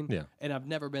know what I mean? Yeah. And I've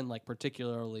never been like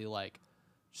particularly like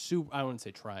super. I wouldn't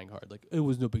say trying hard. Like it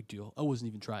was no big deal. I wasn't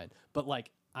even trying. But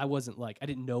like I wasn't like I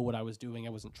didn't know what I was doing. I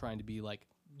wasn't trying to be like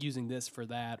using this for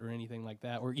that or anything like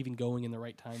that, or even going in the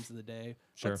right times of the day.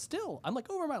 Sure. But still, I'm like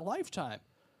over my lifetime.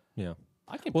 Yeah.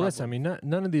 I can. Well, listen, I probably- mean,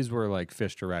 none of these were like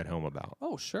fish to write home about.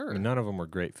 Oh sure. I mean, none of them were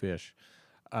great fish.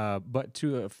 But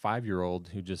to a 5-year-old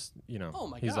who just, Oh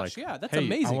my he's gosh, like, yeah, that's hey,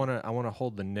 amazing. I want to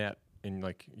hold the net and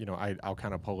I'll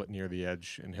kind of pull it near the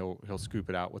edge and he'll scoop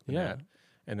it out with the Yeah. net.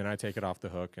 And then I take it off the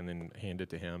hook and then hand it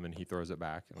to him and he throws it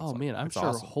back. And it's Oh like, man, I'm it's sure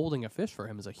awesome. holding a fish for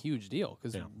him is a huge deal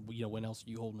because Yeah. when else are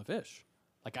you holding a fish?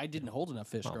 Like I didn't hold enough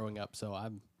fish growing up, so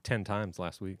I'm 10 times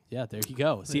last week. yeah. There you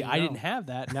go. See, you I go. didn't have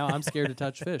that. Now I'm scared to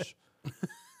touch fish.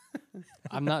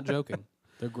 I'm not joking.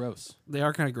 They're gross. They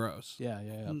are kind of gross. Yeah.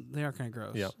 They are kind of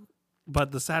gross. Yep.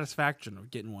 But the satisfaction of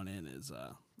getting one in is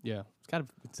Yeah. It's kind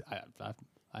of.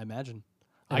 I imagine.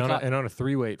 And, I on a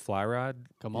 3-weight fly rod,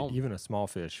 Come on. even a small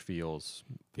fish feels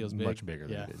Feels much big. bigger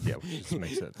Yeah. than it did. Yeah, which just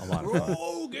makes it a lot of fun.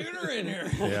 Oh, get her in here.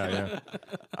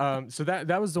 Yeah. So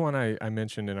that was the one I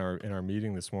mentioned in our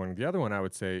meeting this morning. The other one I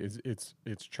would say is it's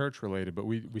church related, but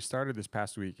we started this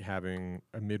past week having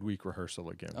a midweek rehearsal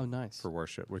again Oh, nice. for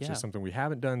worship, which Yeah. is something we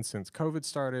haven't done since COVID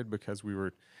started because we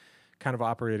were kind of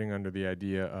operating under the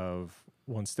idea of,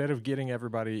 well, instead of getting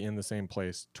everybody in the same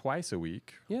place twice a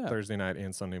week, Yeah. Thursday night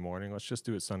and Sunday morning, let's just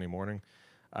do it Sunday morning.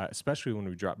 Especially when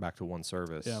we dropped back to one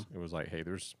service, Yeah. it was like, hey,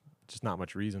 there's just not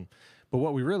much reason. But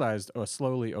what we realized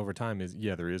slowly over time is,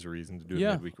 there is a reason to do a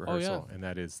Yeah. midweek Oh, yeah. rehearsal, and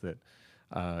that is that,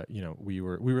 we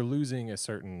were losing a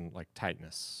certain like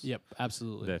tightness Yep.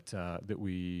 Absolutely. that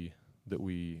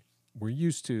we were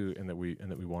used to, and that we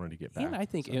wanted to get back. And I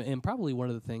think, So- and probably one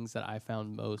of the things that I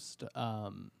found most,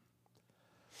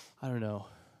 I don't know,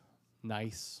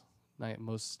 nice,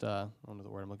 most I don't know the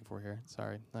word I'm looking for here.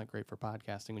 Sorry, not great for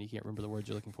podcasting when you can't remember the words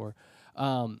you're looking for.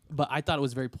 But I thought it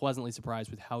was very pleasantly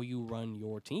surprised with how you run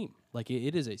your team. Like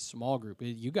it is a small group.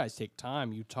 You guys take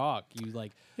time. You talk. You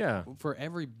like for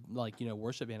every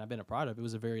worship band I've been a part of. It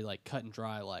was a very like cut and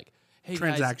dry like. Hey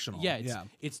transactional. Guys,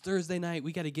 it's Thursday night.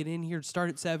 We got to get in here, start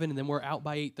at 7, and then we're out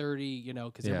by 8:30.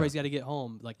 Because everybody's got to get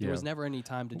home. Like there was never any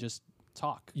time to just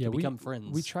talk. To become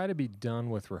friends. We try to be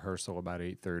done with rehearsal about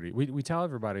 8:30. We tell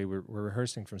everybody we're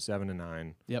rehearsing from 7 to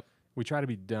 9. Yep. We try to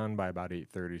be done by about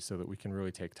 8:30 so that we can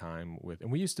really take time with.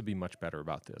 And we used to be much better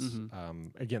about this.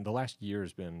 Again, the last year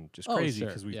has been just crazy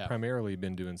because we've primarily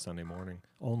been doing Sunday morning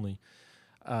only.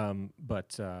 We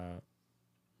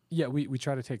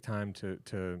try to take time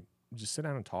to just sit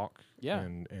down and talk.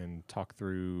 And talk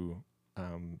through.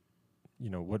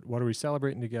 What are we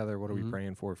celebrating together? What are we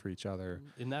praying for each other?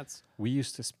 And that's we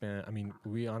used to spend. I mean,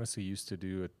 we honestly used to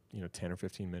do a 10 or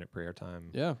 15 minute prayer time.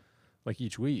 Yeah. Like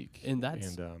each week. And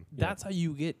that's how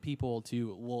you get people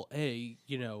to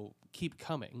keep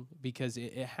coming, because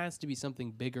it has to be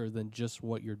something bigger than just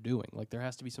what you're doing. Like there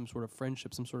has to be some sort of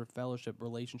friendship, some sort of fellowship,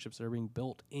 relationships that are being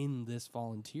built in this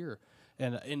volunteer.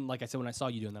 And like I said, when I saw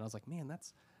you doing that, I was like, man,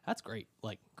 that's great.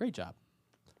 Like great job.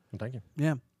 Well, thank you.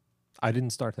 Yeah. I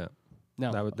didn't start that.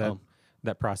 No.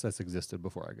 That process existed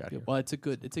before I got here. Well, it's a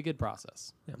good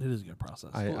process. Yeah. It is a good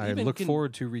process. I look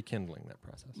forward to rekindling that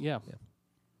process. Yeah.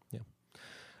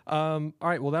 All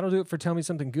right. Well, that'll do it for Tell Me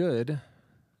Something Good.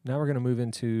 Now we're going to move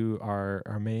into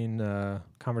our main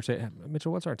conversation.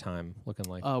 Mitchell, what's our time looking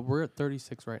like? We're at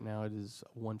 36 right now. It is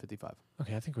 1:55.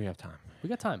 Okay, I think we have time. We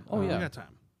got time. Oh, we got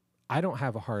time. I don't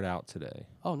have a heart out today.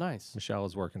 Oh, nice. Michelle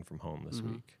is working from home this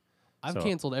week. I've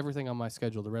canceled everything on my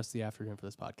schedule the rest of the afternoon for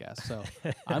this podcast, so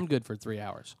I'm good for 3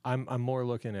 hours. I'm more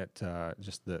looking at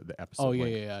just the episode. Oh,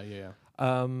 yeah.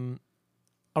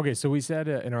 Okay, so we said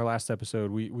in our last episode,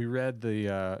 we read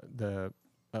the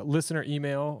listener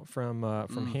email from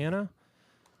Hannah,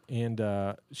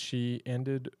 and she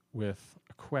ended with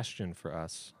a question for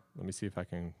us. Let me see if I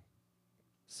can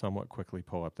somewhat quickly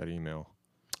pull up that email.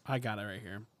 I got it right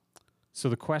here. So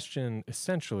the question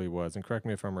essentially was, and correct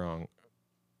me if I'm wrong,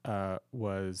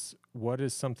 was what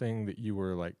is something that you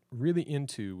were like really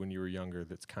into when you were younger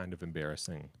that's kind of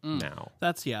embarrassing now?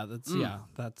 That's it.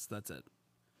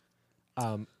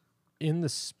 In the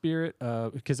spirit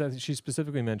of, because she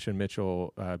specifically mentioned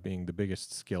Mitchell being the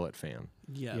biggest Skillet fan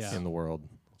in the world.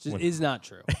 Which is not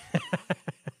true.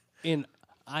 And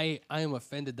I am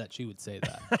offended that she would say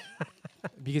that.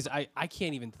 Because I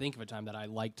can't even think of a time that I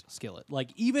liked Skillet. Like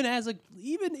even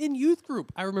in youth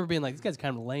group, I remember being like, this guy's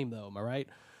kind of lame though, am I right?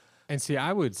 And see,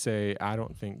 I would say I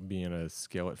don't think being a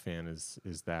Skillet fan is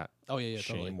that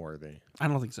shame worthy. I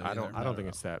don't think so. I don't think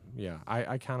it's that. Yeah,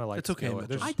 I kind of like. It's okay.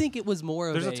 I think it was more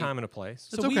of there's a time and a place.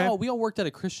 So we all worked at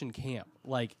a Christian camp.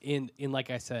 Like in like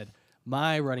I said,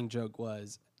 my running joke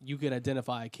was you can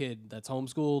identify a kid that's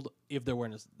homeschooled if they're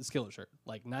wearing a Skillet shirt.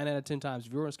 Like 9 out of 10 times,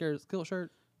 if you're wearing a Skillet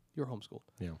shirt, you're homeschooled.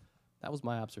 Yeah, that was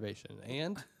my observation,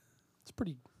 and it's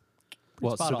pretty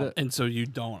well. spot on. And so you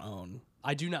don't own.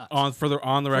 I do not. On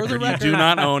the record, you do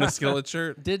not own a Skillet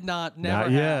shirt. Did not. Never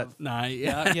not yet. have. Not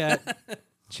yet. Not yet.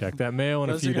 Check that mail in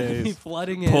Those a few are gonna be days.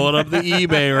 flooding in. Pull it up the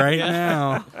eBay right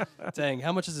now. Dang,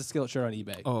 how much is a Skillet shirt on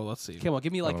eBay? Oh, let's see. Come on,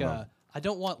 give me like a. I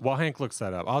don't want. While Hank looks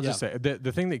that up, I'll just say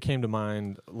the thing that came to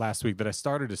mind last week that I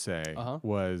started to say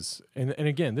was, and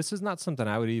again, this is not something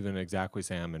I would even exactly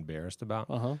say I'm embarrassed about,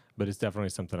 but it's definitely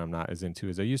something I'm not as into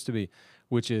as I used to be,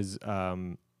 which is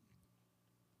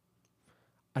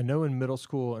I know in middle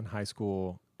school and high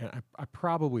school, and I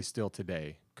probably still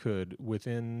today could,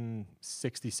 within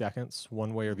 60 seconds,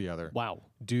 one way or the other,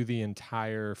 do the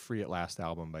entire Free at Last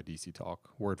album by DC Talk,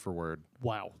 word for word.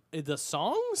 Wow. The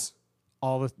songs?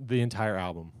 All the entire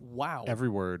album. Wow. Every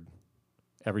word,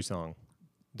 every song.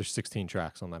 There's 16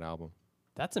 tracks on that album.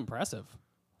 That's impressive.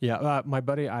 Yeah, my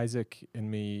buddy Isaac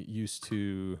and me used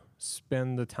to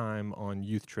spend the time on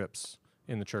youth trips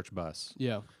in the church bus.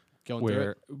 Yeah. Going through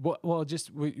it? Well,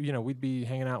 just we'd be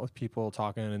hanging out with people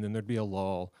talking, and then there'd be a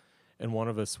lull, and one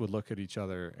of us would look at each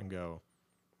other and go,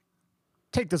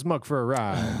 "Take this mug for a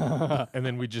ride," and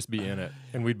then we'd just be in it,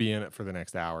 and we'd be in it for the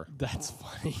next hour. That's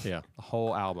funny. Yeah, the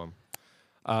whole album.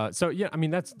 So yeah, I mean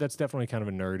that's definitely kind of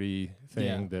a nerdy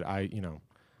thing that I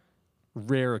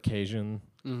rare occasion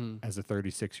as a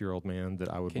 36-year-old man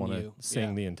that I would want to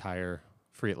sing the entire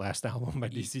Free at Last album by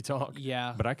DC Talk.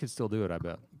 Yeah, but I could still do it. I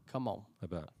bet. Come on. I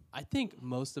bet. I think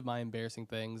most of my embarrassing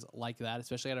things like that,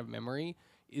 especially out of memory,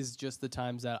 is just the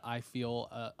times that I feel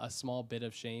a small bit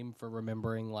of shame for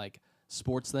remembering like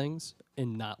sports things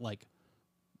and not like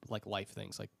like life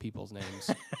things, like people's names.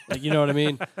 Like, you know what I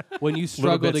mean? When you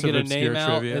struggle to bits get of a name obscure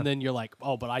out, trivia. and then you're like,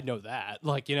 oh, but I know that.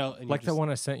 Like, you know, and Like you the just, one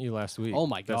I sent you last week. Oh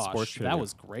my that sports gosh, that trivia.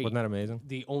 was great. Wasn't that amazing?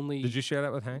 The only Did you share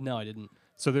that with Hank? No, I didn't.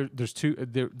 So there's two.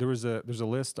 There's a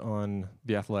list on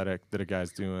The Athletic that a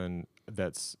guy's doing.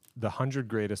 That's the 100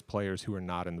 greatest players who are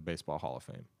not in the Baseball Hall of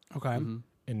Fame. Okay. Mm-hmm.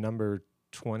 And number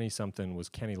 20 something was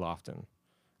Kenny Lofton.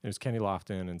 It was Kenny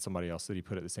Lofton and somebody else that he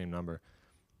put at the same number.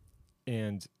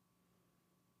 And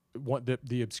what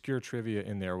the obscure trivia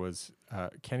in there was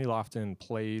Kenny Lofton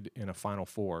played in a Final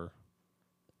Four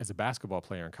as a basketball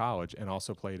player in college and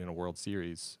also played in a World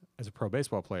Series as a pro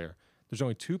baseball player. There's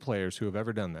only 2 players who have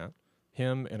ever done that.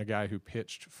 Him and a guy who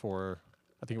pitched for,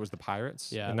 I think it was the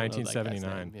Pirates Yeah, in I don't know that guy's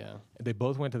 1979. name, Yeah. They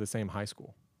both went to the same high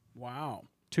school. Wow.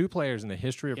 2 players in the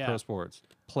history of Yeah. pro sports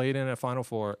played in a Final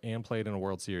Four and played in a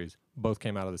World Series. Both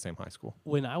came out of the same high school.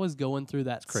 When I was going through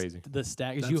that, crazy. The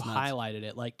stack, because you That's nuts. highlighted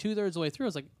it like 2/3 of the way through, I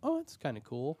was like, oh, that's kind of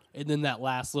cool. And then that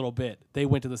last little bit, they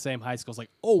went to the same high school. I was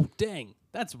like, oh, dang,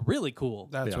 that's really cool.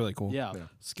 That's Yeah. really cool. Yeah.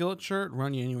 Skillet shirt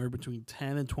run you anywhere between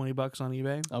 10 and 20 bucks on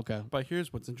eBay. Okay. But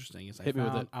here's what's interesting is Hit me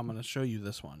with it. I'm going to show you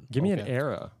this one. Give me an Okay.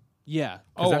 era. Yeah.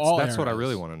 'Cause all that's what I eras.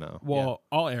 really want to know. Well,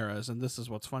 all eras, and this is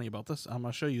what's funny about this. I'm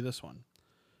going to show you this one.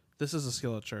 This is a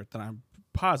Skillet shirt that I'm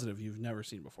positive you've never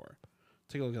seen before.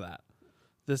 Take a look at that.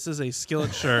 This is a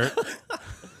Skillet shirt.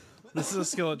 This is a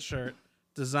Skillet shirt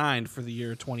designed for the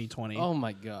year 2020. Oh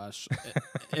my gosh.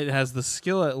 It has the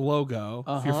Skillet logo.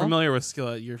 If you're Uh-huh. familiar with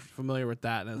Skillet, you're familiar with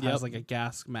that. And it Yep. has like a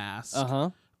gas mask,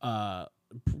 Uh-huh.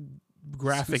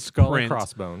 graphic Skull print. and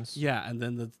crossbones. Yeah, and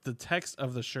then the text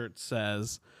of the shirt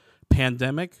says,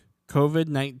 "Pandemic,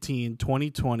 COVID-19,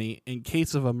 2020. In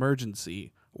case of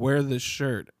emergency, wear this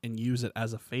shirt and use it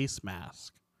as a face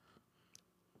mask."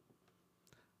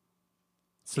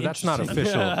 So that's not Interesting.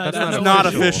 official. That's That's not not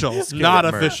official. Skillet not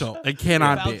merch. official. It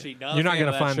cannot be. You're not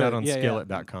going to find that on Yeah, yeah.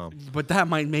 skillet.com. But that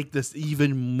might make this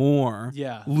even more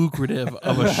Yeah. lucrative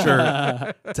of a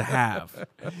shirt to have.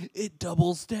 It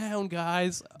doubles down,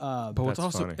 guys. But what's That's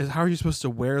also funny. is how are you supposed to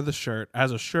wear the shirt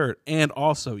as a shirt and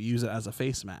also use it as a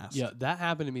face mask? Yeah, that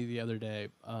happened to me the other day.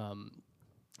 I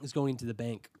was going into the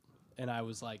bank, and I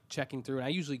was like checking through, and I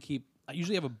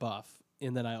usually have a buff,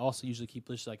 and then I also usually keep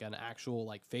just like an actual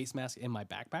like face mask in my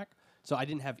backpack. So I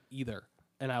didn't have either,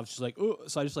 and I was just like, oh,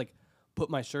 so I just like put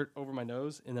my shirt over my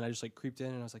nose, and then I just like creeped in,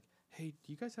 and I was like, hey,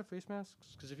 do you guys have face masks?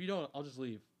 Because if you don't, I'll just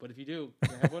leave. But if you do,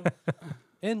 can I have one?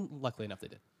 And luckily enough, they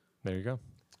did. There you go.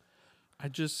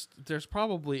 There's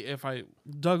probably, if I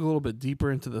dug a little bit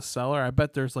deeper into the cellar, I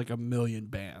bet there's like a million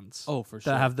bands Oh, for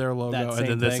sure. that have their logo That and same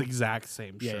then this thing. exact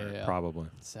same Yeah, shirt. yeah, yeah. Probably.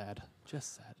 Sad,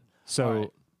 just sad. So, All right.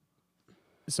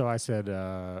 so I said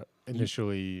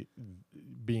initially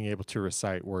being able to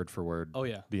recite word for word Oh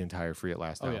yeah. the entire Free at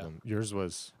Last Oh, yeah. album. Yours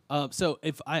was So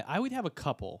if I would have a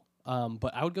couple,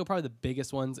 but I would go probably the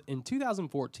biggest ones in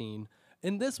 2014,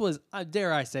 and this was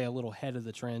dare I say a little head of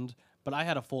the trend, but I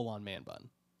had a full on man bun,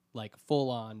 like full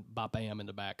on bam in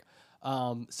the back.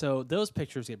 So those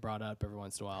pictures get brought up every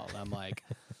once in a while, and I'm like,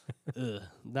 ugh,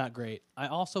 not great. I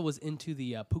also was into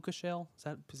the puka shell.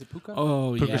 Is it puka?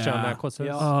 Oh, puka yeah. shell necklaces.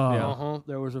 Yeah. Oh. Uh-huh.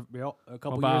 There was a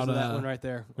couple What years about, of that one right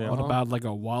there. yeah. What Uh-huh. about like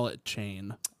a wallet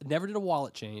chain? Never did a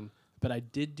wallet chain, but I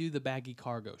did do the baggy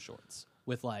cargo shorts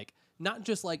with like not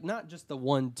just the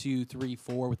 1, 2, 3,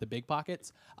 4 with the big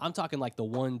pockets. I'm talking like the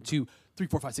 1, 2, 3,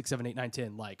 4, 5, 6, 7, 8, 9,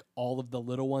 10, like all of the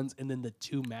little ones, and then the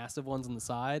 2 massive ones on the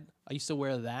side. I used to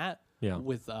wear that Yeah.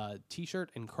 with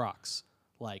t-shirt and Crocs,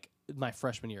 like my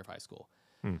freshman year of high school.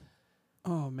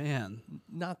 Oh man.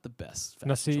 Not the best fashion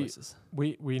Now, see, choices.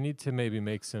 we need to maybe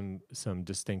make some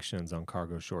distinctions on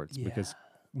cargo shorts because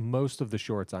Yeah. most of the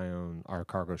shorts I own are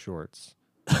cargo shorts.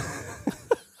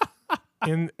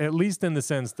 At least in the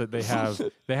sense that they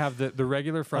have the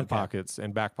regular front Okay. pockets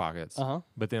and back pockets, Uh-huh.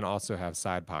 but then also have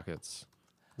side pockets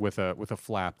with a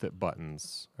flap that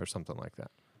buttons or something like that.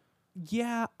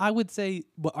 Yeah, I would say,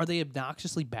 but are they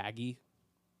obnoxiously baggy?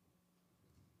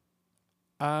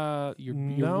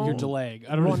 You're delaying.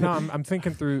 I don't Well, know. no, I'm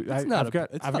thinking through. It's not I've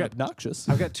got obnoxious.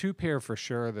 I've got 2 pair for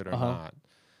sure that are Uh-huh.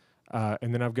 not,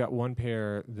 and then I've got 1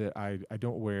 pair that I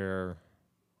don't wear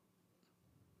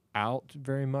out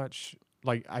very much.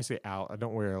 Like I say out, I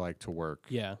don't wear like to work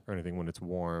Yeah, or anything when it's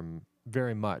warm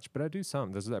very much, but I do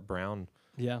some. Those are that brown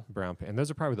yeah. pair, and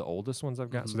those are probably the oldest ones I've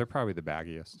got, so they're probably the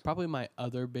baggiest. Probably my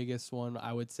other biggest one,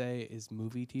 I would say, is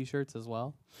movie T-shirts as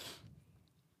well.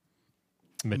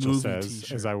 Mitchell Movie says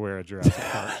t-shirt. as I wear a Jurassic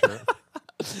Park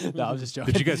shirt. No, I was just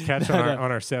joking. Did you guys catch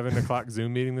on our 7 o'clock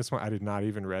Zoom meeting this morning? I did not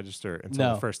even register until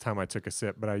No. the first time I took a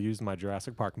sip, but I used my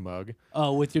Jurassic Park mug.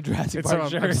 Oh, with your Jurassic And so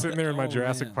Park I'm shirt. sitting there in my Oh,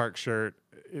 Jurassic man. Park shirt,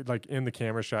 like in the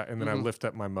camera shot, and then I lift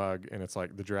up my mug, and it's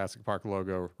like the Jurassic Park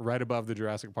logo right above the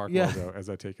Jurassic Park logo as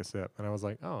I take a sip. And I was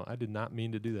like, oh, I did not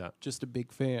mean to do that. Just a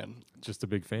big fan. Just a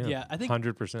big fan. Yeah, I think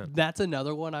 100%. That's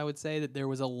another one I would say that there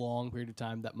was a long period of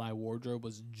time that my wardrobe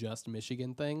was just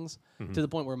Michigan things, to the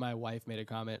point where my wife made a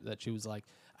comment that she was like,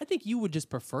 I think you would just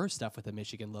prefer stuff with a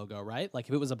Michigan logo, right? Like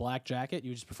if it was a black jacket, you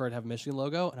would just prefer to have a Michigan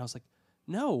logo. And I was like,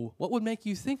 no, what would make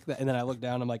you think that? And then I looked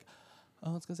down, I'm like,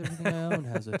 oh, it's because everything I own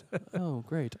has it. Oh,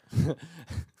 great.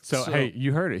 So, hey,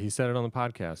 you heard it. He said it on the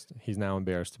podcast. He's now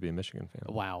embarrassed to be a Michigan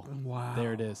fan. Wow. Wow.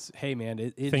 There it is. Hey, man.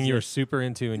 It Thing you were super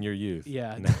into in your youth.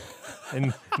 Yeah.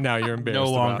 And now you're embarrassed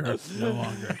No longer. about it. No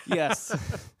longer. Yes.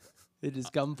 It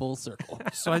has come full circle.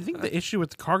 So I think the issue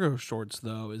with the cargo shorts,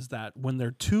 though, is that when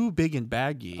they're too big and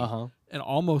baggy, it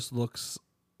almost looks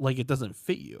like it doesn't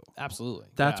fit you. Absolutely.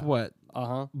 That's yeah. what.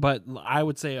 But I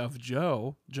would say of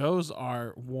Joe's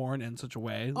are worn in such a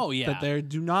way that they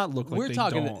do not look like we're they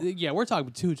talking. don't. Yeah, we're talking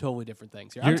two totally different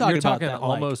things here. You're I'm talking talking about that,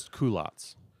 almost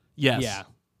culottes. Yes.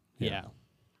 Yeah.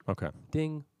 Okay.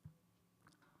 Ding.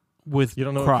 With You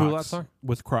don't know Crocs, what culottes are?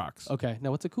 With Crocs. Okay. Now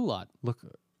what's a culotte? Look.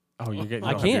 Oh, you don't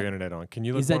I have your can't. internet on. Can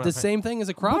you look Is that one the up? same thing as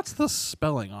a Croc? What's the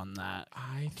spelling on that?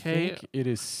 I K- think it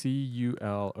is CULOTTES.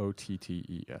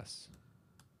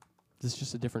 This is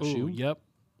just a different Ooh, shoe. yep.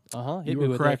 Hit You me were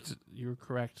with correct. it. You were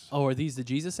correct. Oh, are these the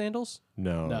Jesus sandals?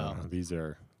 No. These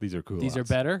are culottes. These are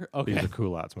better. Okay. These are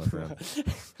culottes, my friend.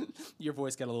 Your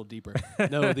voice got a little deeper.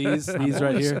 No, these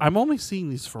right here. I'm only seeing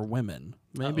these for women.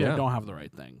 Maybe Yeah. I don't have the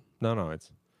right thing. No,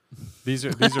 it's these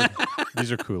are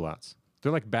these are culottes.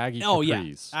 They're like baggy Oh yeah,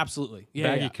 capris. absolutely. Yeah,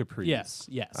 Baggy yeah. capris.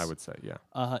 Yes. I would say, yeah.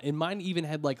 And mine even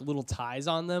had like little ties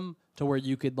on them to where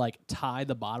you could like tie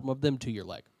the bottom of them to your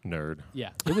leg. Nerd. Yeah,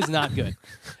 it was not good.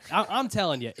 I'm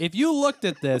telling you, if you looked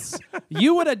at this,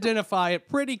 you would identify it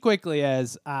pretty quickly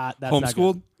as that's not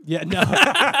Homeschooled? good. Yeah,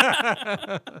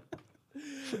 no.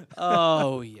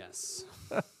 Oh yes.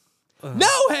 No,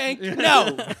 Hank.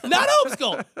 No, not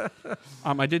homeschool.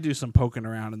 I did do some poking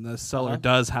around, and the seller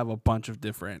does have a bunch of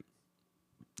different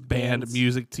band Bands.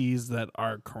 music tees that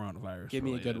are coronavirus. Give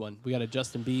me a good related. one. We got a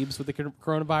Justin Biebs with the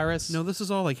coronavirus. No, this is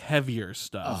all like heavier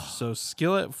stuff. So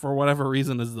Skillet, for whatever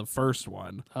reason, is the first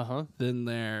one. Then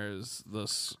there's the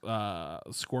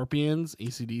Scorpions,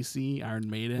 AC/DC, Iron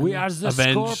Maiden. We are the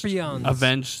Scorpions.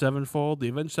 Avenged Sevenfold. The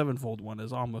Avenged Sevenfold one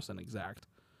is almost an exact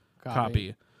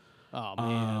copy. Oh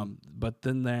man. But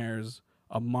then there's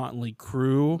a Motley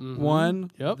Crue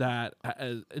one Yep. that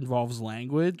involves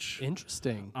language.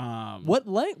 Interesting. What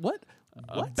What?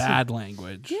 bad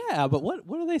language. Yeah, but what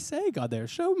do they say, God there?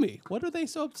 Show me. What are they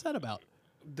so upset about?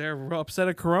 They're upset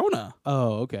at Corona.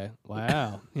 Oh, okay.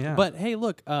 Wow. Yeah. But hey,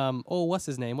 look, what's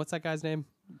his name? What's that guy's name?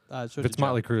 If it's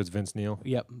Motley Crue, it's Vince Neil.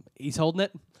 Yep. He's holding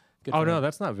it. Good Oh, for no, him.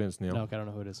 that's not Vince Neil. No, okay, I don't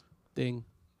know who it is. Ding.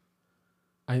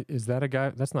 Is that a guy?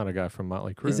 That's not a guy from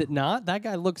Motley Crue. Is it not? That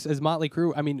guy looks as Motley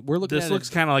Crue. I mean, we're looking This at looks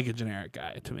kind of like a generic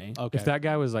guy to me. Okay. If that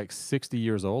guy was like 60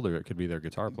 years older, it could be their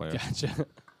guitar player. Gotcha.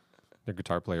 Their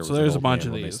guitar player was So an there's a old bunch man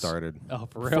of when they these. started. Oh,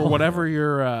 for For real? whatever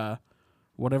your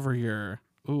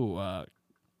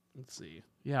let's see.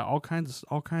 Yeah, all kinds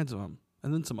of them.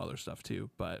 And then some other stuff too,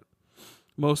 but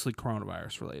mostly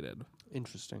coronavirus related.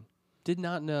 Interesting. Did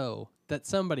not know that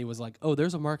somebody was like, oh,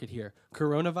 there's a market here.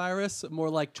 Coronavirus, more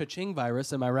like cha-ching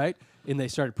virus, am I right? And they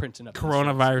started printing up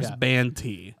Coronavirus band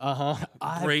tee. Bring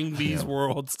Bring these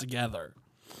worlds together.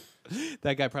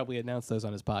 that guy probably announced those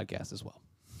on his podcast as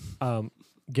well.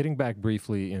 Getting back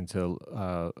briefly into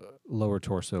lower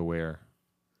torso wear,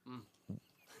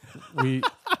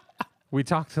 we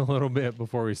talked a little bit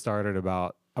before we started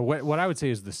about what I would say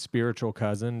is the spiritual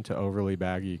cousin to overly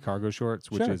baggy cargo shorts,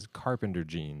 which Sure. is carpenter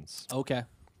jeans. Okay.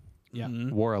 Yeah.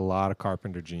 Wore a lot of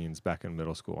carpenter jeans back in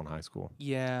middle school and high school.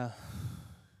 Yeah.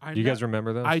 Do you guys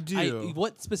remember those? I do.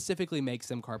 What specifically makes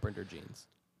them carpenter jeans?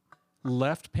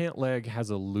 Left pant leg has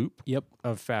a loop Yep.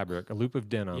 of fabric, a loop of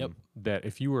denim Yep. that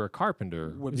if you were a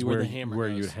carpenter Would is be where the you- hammer where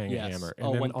you goes. would hang Yes. a hammer.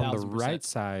 Oh, And then on the 1000%. right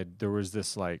side there was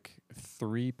this like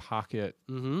 3-pocket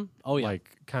Mm-hmm. Oh, yeah.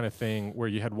 like kind of thing where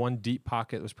you had one deep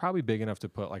pocket that was probably big enough to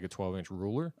put like a 12-inch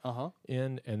ruler Uh-huh.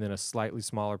 in, and then a slightly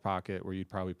smaller pocket where you'd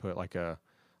probably put like a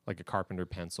carpenter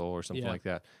pencil or something Yeah. like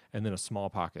that, and then a small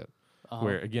pocket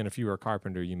where again if you were a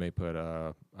carpenter you may put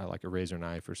like a razor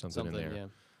knife or something in there.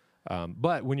 Yeah.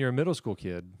 But when you're a middle school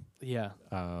kid, Yeah.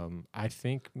 I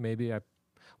think maybe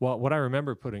what I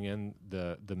remember putting in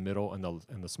the middle and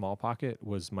the small pocket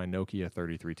was my Nokia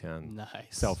 3310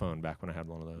 Nice. cell phone back when I had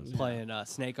one of those. Playing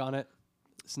Snake on it.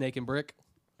 Snake and Brick.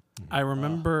 I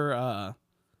remember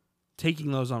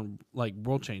taking those on like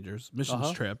World Changers, missions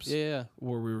Uh-huh. trips, Yeah.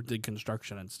 where we did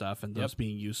construction and stuff, and Yep. those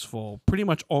being useful pretty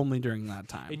much only during that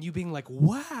time. And you being like,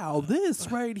 wow,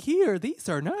 this right here, these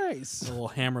are nice. The little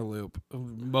hammer loop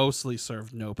mostly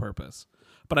served no purpose.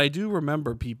 But I do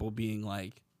remember people being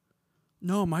like,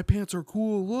 no, my pants are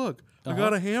cool. Look, I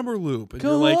got a hammer loop. And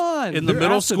Come you're like on, in the they're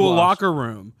middle acid school wash. locker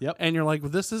room. Yep. And you're like, well,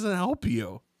 this doesn't help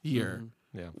you here.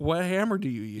 Yeah. What hammer do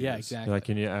you use? Yeah, exactly. Like,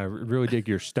 can you really dig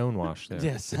your stonewash there?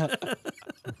 Yes.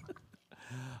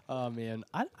 Oh man,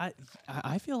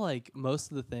 I feel like most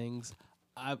of the things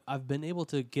I've been able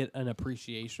to get an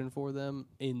appreciation for them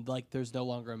in like there's no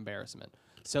longer embarrassment.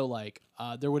 So like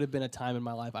there would have been a time in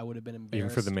my life I would have been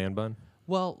embarrassed. Even for the man bun?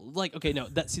 Well, like okay, no,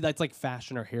 that's like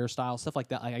fashion or hairstyle stuff like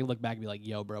that. Like, I look back and be like,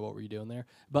 "Yo, bro, what were you doing there?"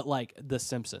 But like The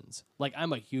Simpsons, like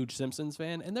I'm a huge Simpsons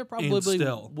fan, and there probably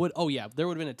still. would. Oh yeah, there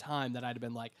would have been a time that I'd have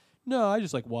been like, "No, I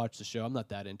just like watch the show. I'm not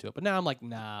that into it." But now I'm like,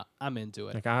 "Nah, I'm into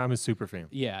it." Like, I'm a super fan.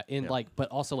 Yeah, and Yeah. like, but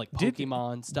also like Did-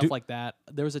 Pokemon stuff like that.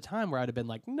 There was a time where I'd have been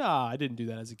like, "Nah, I didn't do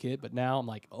that as a kid," but now I'm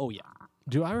like, "Oh yeah."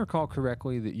 Do I recall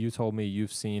correctly that you told me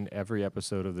you've seen every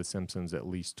episode of The Simpsons at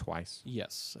least twice?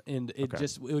 Yes, and it Okay.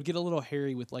 it would get a little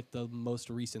hairy with like the most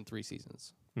recent 3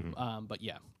 seasons. But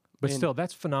yeah, But And still,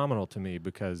 that's phenomenal to me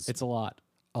because it's a lot.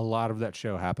 a lot of that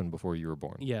show happened before you were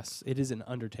born. Yes, it is an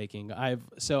undertaking. I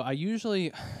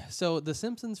The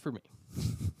Simpsons for me.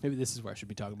 Maybe this is where I should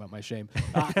be talking about my shame.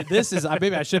 This is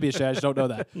maybe I should be ashamed. I just don't know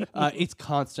that. It's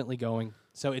constantly going.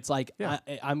 So it's like Yeah.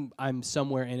 I'm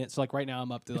somewhere in it. So like right now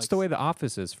I'm up to It's like the way The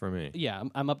Office is for me. yeah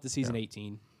I'm up to season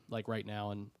 18 like right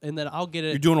now and then I'll get it.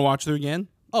 You're doing a watch through again?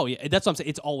 Oh yeah, that's what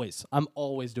I'm saying. I'm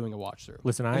always doing a watch through.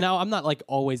 Listen, And now I'm not like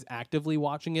always actively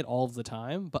watching it all of the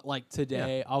time, but like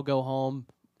today I'll go home.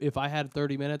 If I had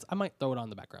 30 minutes, I might throw it on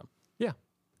the background. Yeah.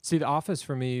 See, The Office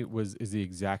for me is the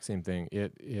exact same thing.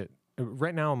 It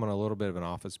right now I'm on a little bit of an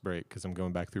Office break because I'm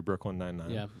going back through Brooklyn Nine-Nine.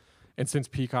 Yeah. And since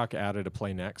Peacock added a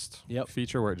Play Next Yep.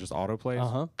 feature where it just auto plays,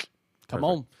 Come Perfect.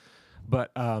 on.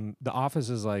 but The Office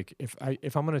is like if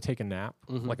I'm gonna take a nap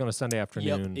like on a Sunday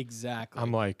afternoon, Yep. Exactly.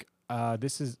 I'm like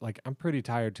this is like I'm pretty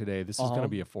tired today. This is gonna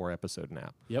be a 4-episode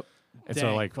nap. Yep. And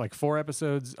so like 4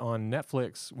 episodes on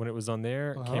Netflix when it was on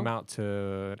there came out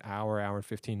to an hour and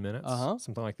 15 minutes,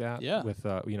 something like that. Yeah. With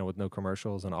with no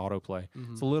commercials and autoplay.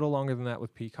 It's a little longer than that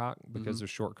with Peacock because there's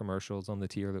short commercials on the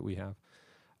tier that we have.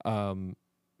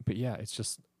 But yeah, it's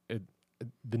just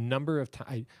the number of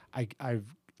times I've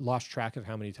lost track of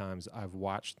how many times I've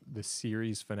watched the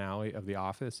series finale of The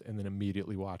Office and then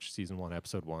immediately watched season 1,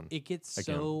 episode 1. It gets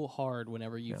again. so hard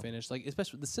whenever you finish. Like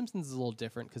especially The Simpsons is a little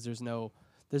different because there's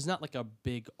not like a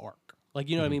big arc. Like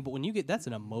you know what I mean? But when you get that's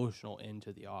an emotional end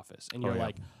to The Office, and you're yeah.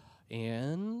 like,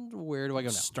 and where do I go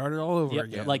now? Start it all over Yep.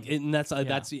 again. Like and that's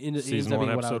Season 1,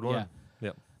 episode 1. Yeah.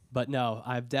 Yep. But no,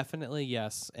 I've definitely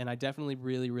and I definitely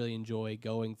really enjoy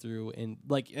going through and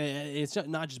like it's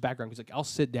not just background because like I'll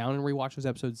sit down and rewatch those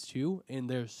episodes too, and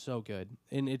they're so good.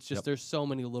 And it's just there's so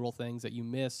many little things that you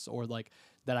miss or like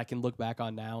that I can look back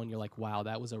on now and you're like, wow,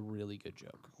 that was a really good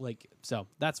joke. Like so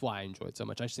that's why I enjoy it so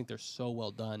much. I just think they're so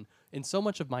well done, and so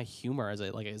much of my humor as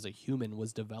a human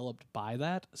was developed by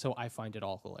that. So I find it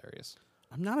all hilarious.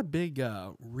 I'm not a big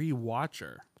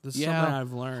rewatcher. This is Yeah. something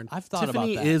I've learned. I've thought about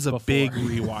Tiffany that is a before. big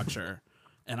rewatcher,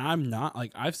 and I'm not.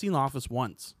 Like I've seen The Office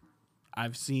once.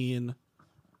 I've seen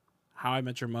How I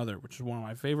Met Your Mother, which is one of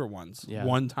my favorite ones. Yeah.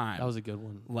 One time. That was a good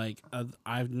one. Like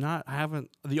I haven't.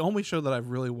 The only show that I've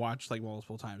really watched like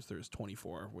multiple times through is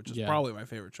 24, which is Yeah. probably my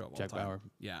favorite show of all Jack time. Bauer.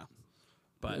 Yeah,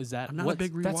 but Is that- I'm not a what's-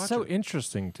 big rewatcher. That's so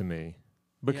interesting to me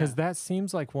because Yeah. that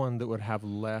seems like one that would have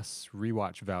less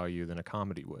rewatch value than a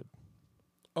comedy would.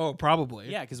 Oh,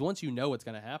 probably. Yeah, because once you know what's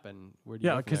gonna happen, where do you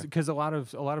Yeah, go from there? because a lot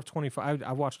of 24.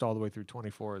 I watched all the way through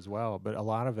 24 as well, but a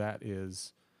lot of that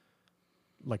is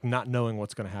like not knowing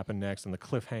what's going to happen next and the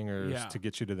cliffhangers Yeah. to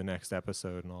get you to the next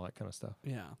episode and all that kind of stuff.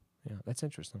 Yeah. Yeah, that's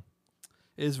interesting.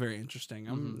 It is very interesting.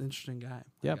 I'm an interesting guy. I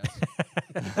Yep.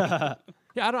 guess.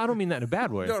 Yeah, I don't mean that in a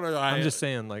bad way. No, I'm just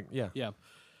saying like yeah. Yeah.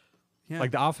 Yeah.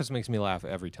 Like The Office makes me laugh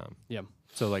every time. Yeah.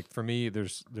 So like for me,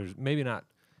 there's maybe not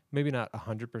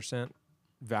 100%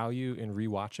 value in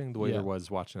rewatching the way Yeah. there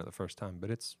was watching it the first time, but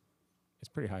it's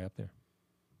pretty high up there.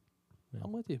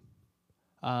 I'm with you.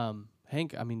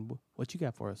 Hank, I mean, what you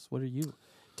got for us? What are you?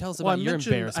 Tell us Well, about your I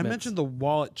embarrassment. mentioned the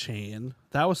wallet chain.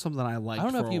 That was something I liked. I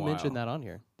don't know for if a you while. mentioned that on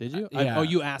here. Did you? yeah. Oh,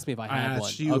 you asked me if I I had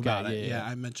asked one. you Okay, about it. Yeah,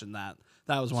 I mentioned that.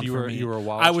 That was one you for were me. you were a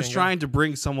wallet I was changer? trying to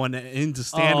bring someone in to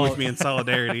stand Oh. with me in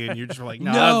solidarity, and you're just like,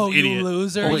 no, No, that's an you idiot.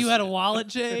 loser! Was- You had a wallet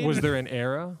chain. Was there an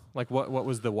era? Like what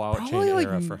was the wallet Probably chain like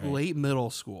era for Hank? late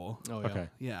middle school. Oh yeah. Okay.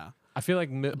 Yeah, I feel like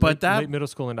late middle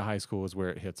school into high school is where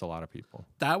it hits a lot of people.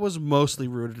 That was mostly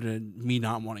rooted in me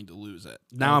not wanting to lose it.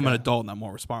 Now I'm an adult and I'm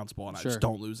more responsible, and I just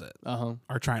don't lose it.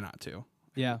 Or try not to.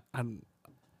 Yeah.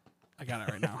 I got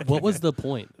it right now. What was the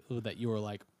point that you were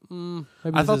like, maybe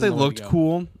I thought they looked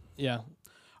cool. Yeah.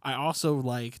 I also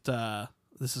liked,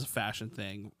 this is a fashion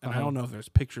thing, and I don't know if there's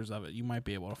pictures of it. You might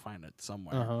be able to find it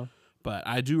somewhere. But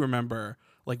I do remember,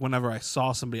 like, whenever I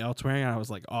saw somebody else wearing it, I was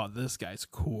like, oh, this guy's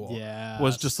cool. Yeah.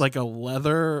 Was just like a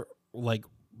leather, like,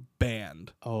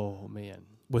 band. Oh, man.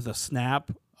 With a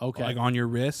snap. Okay. Like, on your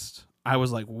wrist. I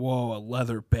was like, whoa, a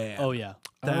leather band. Oh, yeah.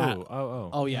 That.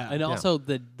 Oh, yeah. And also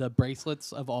the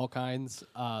bracelets of all kinds,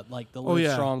 like the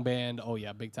Live Strong band. Oh,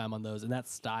 yeah, big time on those. And that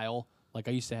style. Like,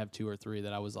 I used to have 2 or 3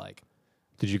 that I was like.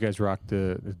 Did you guys rock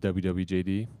the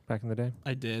WWJD back in the day?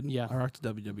 I did. Yeah. I rocked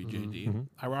the WWJD.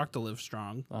 I rocked the Live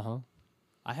Strong.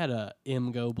 I had a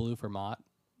MGO Blue for Mott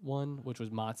one, which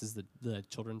was Mott's is the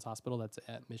children's hospital that's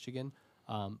at Michigan.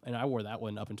 And I wore that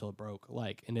one up until it broke.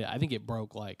 Like, and I think it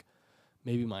broke like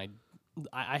maybe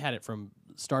I had it from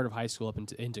start of high school up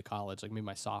into college, like maybe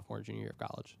my sophomore, junior year of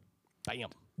college. Bam.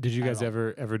 Did you guys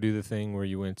ever do the thing where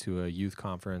you went to a youth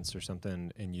conference or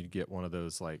something and you'd get one of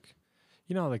those like,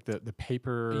 you know, like the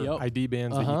paper ID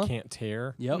bands that you can't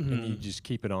tear? Yep. And you just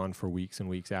keep it on for weeks and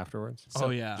weeks afterwards? Oh,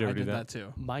 yeah. Did you ever I do did that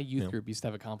too. My youth group used to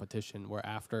have a competition where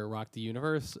after Rock the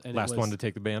Universe, and last one to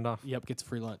take the band off? Yep, gets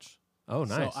free lunch. Oh,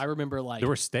 nice. So I remember like there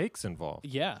were stakes involved.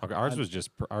 Yeah. Okay, ours was just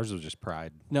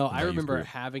pride. No, I remember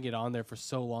having it on there for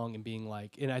so long and being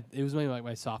like, and it was maybe like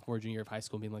my sophomore, junior year of high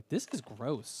school, being like, this is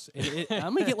gross. And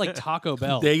I'm gonna get like Taco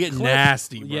Bell. They get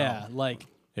nasty, bro. Yeah, like.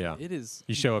 Yeah, it is.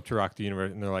 You show up to Rock the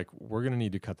Universe, and they're like, "We're gonna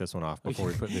need to cut this one off before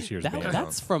we put this year's band on."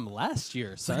 That's from last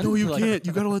year, son. No, you can't.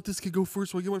 You gotta let this kid go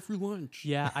first so I get my free lunch.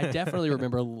 Yeah, I definitely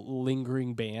remember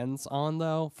lingering bands on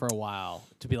though for a while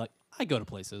to be like, I go to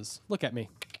places. Look at me,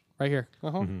 right here.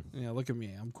 Yeah, look at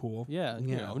me. I'm cool. Yeah,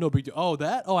 you know, no big deal. Oh,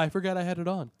 that. Oh, I forgot I had it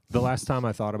on. The last time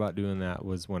I thought about doing that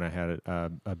was when I had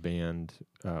a band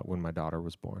when my daughter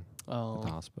was born at the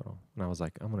hospital, and I was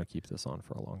like, I'm gonna keep this on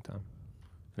for a long time.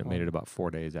 And it made it about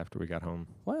 4 days after we got home.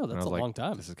 Wow, that's a long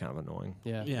time. This is kind of annoying.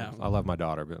 Yeah. I love my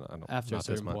daughter, but I don't. After not a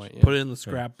certain this much. point, yeah. Put it in the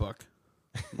scrapbook.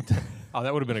 Oh,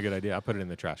 that would have been a good idea. I put it in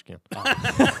the trash can.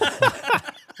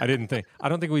 I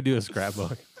don't think we do a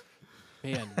scrapbook.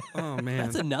 Man. Oh man.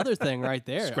 That's another thing right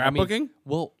there. Scrapbooking?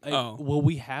 Will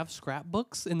we have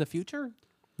scrapbooks in the future?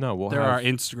 No, there are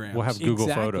Instagrams. We'll have Google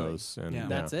Photos, and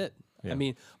that's it. Yeah. I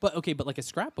mean, but like a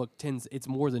scrapbook it's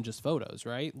more than just photos,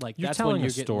 right? Like you're that's telling when you're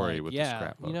a story getting, with the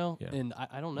scrapbook. You know, and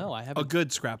I don't know. I have a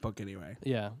good scrapbook anyway.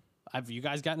 Yeah. Have you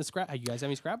guys gotten a scrap? Have you guys have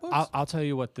any scrapbooks? I'll tell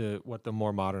you what the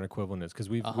more modern equivalent is, because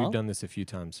we've done this a few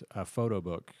times. A photo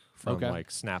book from like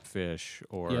Snapfish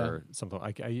or something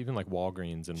like even like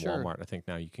Walgreens and Walmart. I think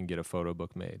now you can get a photo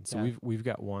book made. So we've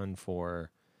got one for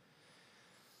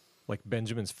like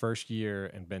Benjamin's first year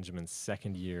and Benjamin's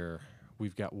second year.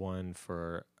 We've got one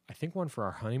for one for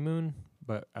our honeymoon,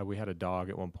 but we had a dog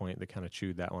at one point that kind of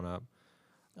chewed that one up.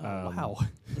 Wow.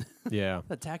 Yeah.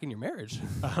 Attacking your marriage.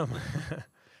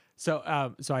 So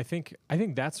I think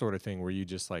that sort of thing where you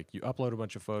just like you upload a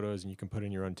bunch of photos and you can put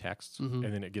in your own text and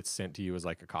then it gets sent to you as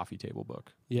like a coffee table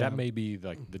book. Yeah. That may be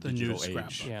like the digital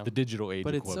age. Yeah. The digital age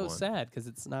but equivalent. It's so sad because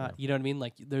it's not, you know what I mean?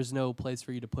 Like there's no place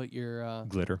for you to put your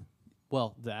glitter.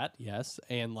 Well, that, yes.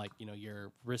 And like, you know,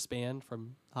 your wristband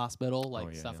from hospital,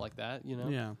 like stuff like that, you know?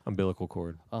 Yeah. Umbilical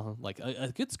cord. Like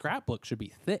a good scrapbook should be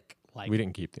thick. Like we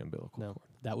didn't keep the umbilical cord.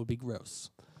 That would be gross.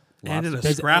 And in a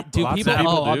scrapbook. Do people? do.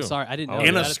 I'm sorry, I didn't know.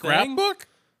 In that a scrapbook?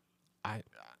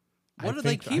 What are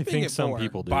they keeping I think it some for?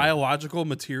 people do. Biological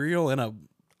material in a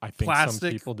I think plastic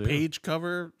some people do. page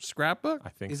cover scrapbook? I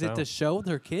think Is so. it to show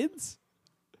their kids?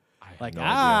 Like No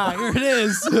here it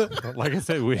is. Like I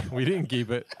said, we didn't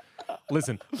keep it.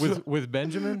 Listen, with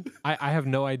Benjamin, I have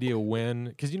no idea when,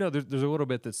 because you know there's a little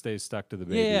bit that stays stuck to the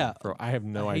baby. Yeah. I have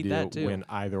no I hate idea that too. when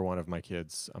either one of my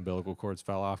kids' umbilical cords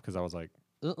fell off, because I was like,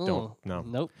 no.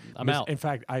 Nope. I'm out. In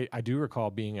fact, I do recall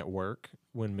being at work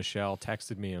when Michelle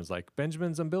texted me and was like,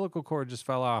 Benjamin's umbilical cord just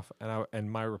fell off,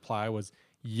 and my reply was,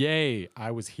 yay,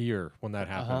 I was here when that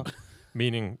happened.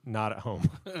 Meaning not at home.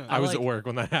 I was at work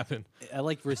when that happened. I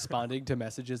like responding to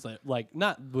messages like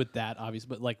not with that obvious,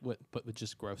 but like but with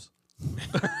just gross.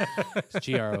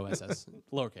 GROSS,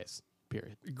 lowercase,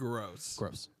 period. Gross.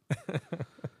 Gross.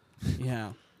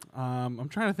 Yeah. I'm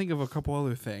trying to think of a couple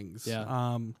other things.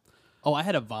 Yeah. Oh, I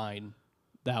had a Vine.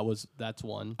 That's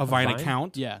one. A Vine Vine?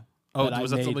 account? Yeah. Oh, But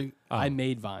was that something? I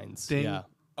made Vines. Thing? Yeah.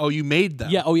 Oh, you made them?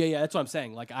 Yeah. Oh, yeah. That's what I'm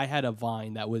saying. Like I had a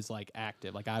Vine that was like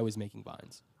active. Like I was making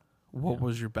Vines. What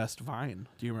was your best Vine?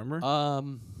 Do you remember?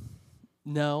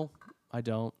 No, I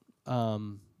don't.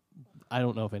 I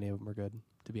don't know if any of them are good,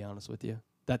 to be honest with you.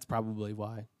 That's probably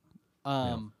why.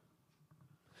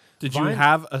 Did you Vine-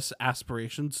 have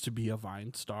aspirations to be a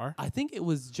Vine star? I think it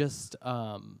was just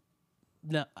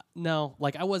no,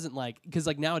 like I wasn't like, because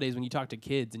like nowadays when you talk to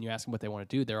kids and you ask them what they want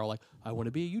to do, they're all like, I want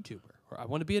to be a YouTuber or I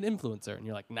want to be an influencer, and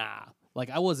you're like, nah. Like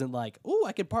I wasn't like, oh,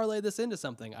 I could parlay this into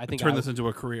something. I think Turn this into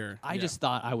a career. I just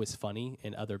thought I was funny,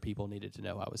 and other people needed to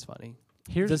know I was funny.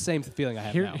 Here's The same feeling I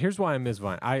have now. Here's why I miss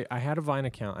Vine. I had a Vine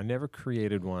account. I never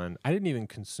created one. I didn't even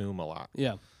consume a lot.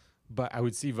 Yeah. But I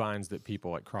would see Vines that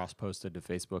people like cross-posted to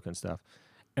Facebook and stuff.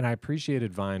 And I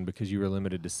appreciated Vine because you were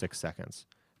limited to 6 seconds.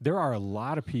 There are a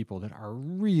lot of people that are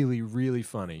really, really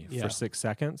funny Yeah. for 6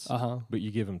 seconds, but you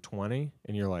give them 20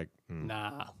 and you're like,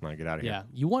 Nah. I get out of here. Yeah.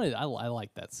 You wanted, I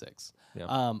like that 6.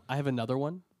 Yeah. I have another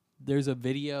one. There's a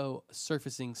video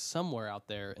surfacing somewhere out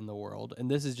there in the world,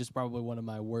 and this is just probably one of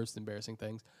my worst embarrassing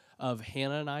things, of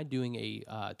Hannah and I doing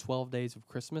a 12 Days of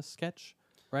Christmas sketch,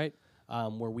 right?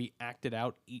 Where we acted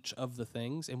out each of the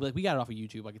things, and we got it off of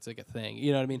YouTube, like it's like a thing,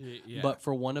 you know what I mean? Yeah. But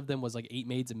for one of them was like 8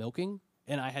 maids of milking,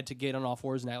 and I had to get on all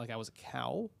fours and act like I was a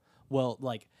cow. Well,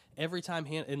 like every time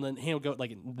Hannah, and then Hannah would go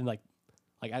like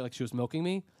act like she was milking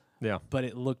me, Yeah. but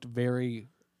it looked very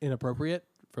inappropriate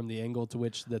from the angle to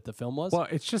which that the film was. Well,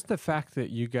 it's just the fact that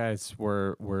you guys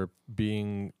were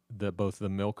being both the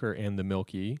milker and the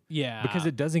milky. Yeah. Because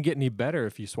it doesn't get any better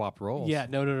if you swap roles. Yeah,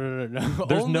 no.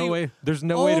 There's no way. There's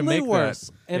no way to Only make worse.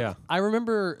 that. And Yeah. I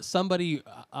remember somebody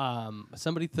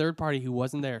third party who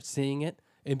wasn't there seeing it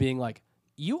and being like,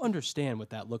 "You understand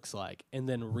what that looks like," and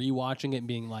then rewatching it and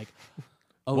being like,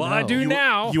 "Oh Well, no. I do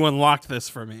now. You unlocked this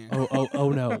for me.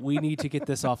 Oh no, we need to get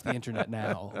this off the internet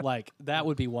now." Like that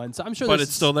would be one. So I'm sure, But there's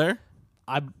it's still there?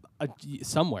 I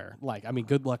somewhere. Like I mean,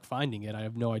 good luck finding it. I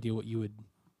have no idea what you would,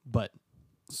 but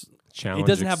Challenge it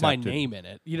doesn't have my accepted. name in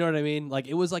it. You know what I mean? Like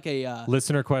it was like a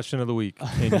Listener question of the week.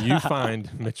 Can you find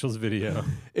Mitchell's video?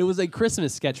 it was a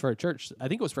Christmas sketch for a church. I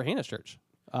think it was for Hannah's church.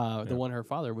 The one her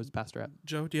father was pastor at.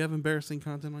 Joe, do you have embarrassing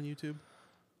content on YouTube?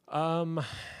 On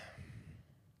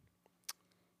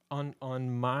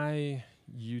my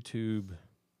YouTube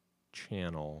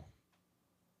channel,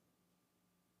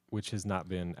 which has not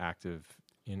been active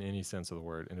in any sense of the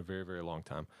word in a very, very long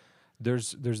time,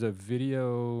 there's a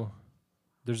video.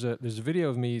 There's a video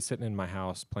of me sitting in my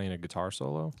house playing a guitar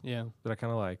solo Yeah. that I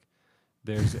kind of like.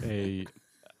 There's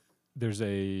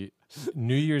a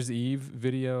New Year's Eve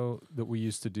video that we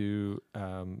used to do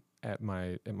at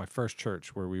my first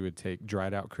church, where we would take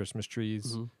dried out Christmas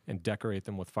trees and decorate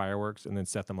them with fireworks and then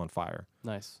set them on fire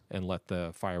Nice. and let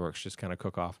the fireworks just kind of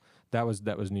cook off. That was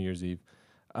New Year's Eve.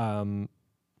 And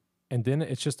then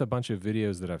it's just a bunch of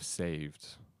videos that I've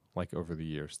saved like over the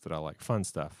years that I like. Fun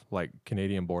stuff like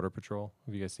Canadian Border Patrol.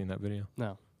 Have you guys seen that video?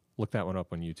 No. Look that one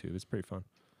up on YouTube. It's pretty fun.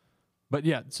 But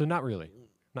yeah, so not really.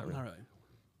 Not really. Not really.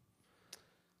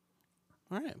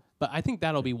 All right. But I think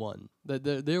that'll be one.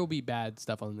 There will be bad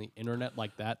stuff on the internet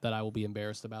like that I will be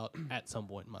embarrassed about at some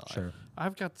point in my life. Sure.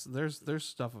 I've got there's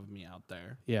stuff of me out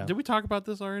there. Yeah. Did we talk about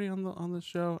this already on the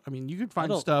show? I mean, you could find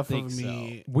don't stuff think of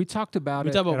me. We talked about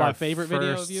We it talked about at my our favorite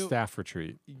video of first you? staff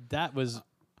retreat. That was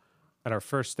At our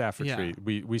first staff Yeah.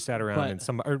 retreat, we sat around But- in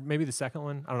some, or maybe the second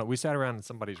one. I don't know. We sat around in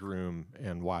somebody's room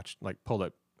and watched, like, pulled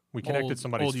up. We connected Old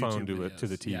somebody's phone YouTube to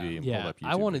the videos. TV Yeah. and yeah. pulled up YouTube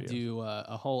I want to videos. do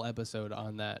a whole episode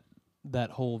on that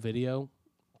whole video.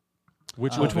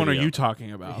 Which Which one are video? you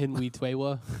talking about? Hinwi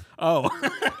Twewa. Oh,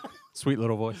 Sweet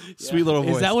little voice. Sweet Little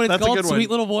Voice. Is that what it's That's a called? good one. Sweet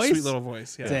Little Voice? Sweet Little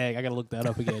Voice. Yeah. Dang, I gotta look that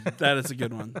up again. That is a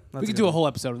good one. We could do a whole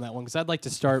episode on that one because I'd like to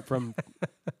start from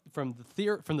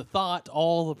the thought,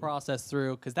 all the process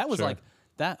through, because that was Sure. like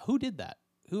that. Who did that?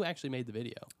 Who actually made the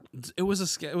video? It was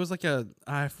it was like I'm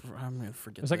gonna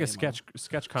forget. It was like the a name of it.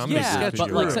 sketch comedy. Yeah, sketch but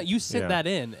video. like group. so you sent Yeah. that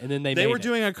in, and then they They made were it.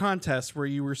 doing a contest where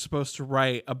you were supposed to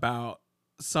write about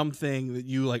something that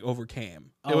you like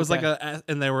overcame. It was like Okay.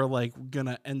 and they were like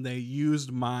and they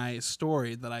used my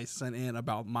story that I sent in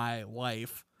about my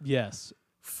life Yes.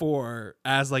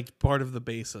 as like part of the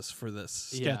basis for this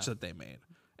sketch Yeah. that they made,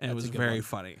 and That's it was a good very one.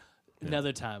 funny.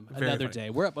 Another time, Very another funny. day.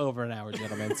 We're up over an hour,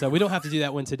 gentlemen, so we don't have to do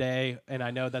that one today. And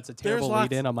I know that's a terrible lots-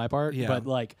 lead in on my part, Yeah. but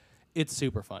like it's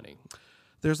super funny.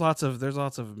 There's lots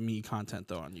of me content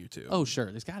though on YouTube. Oh, sure,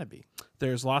 there's got to be.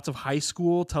 There's lots of high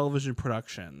school television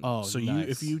production. Oh, so nice.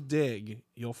 if you dig,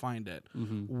 you'll find it.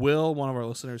 Mm-hmm. Will, one of our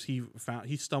listeners, he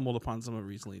stumbled upon someone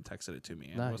recently and texted it to me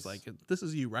and was Nice. like, "This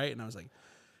is you, right?" And I was like,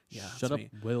 "Yeah, Shut it's up, me."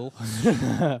 Will.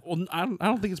 Well, I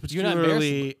don't think it's You're not embarrassed,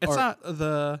 particularly. It's or- not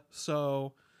the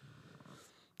so.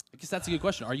 Because that's a good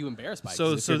question. Are you embarrassed by it?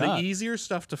 So 'Cause if so you're the not- easier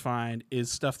stuff to find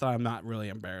is stuff that I'm not really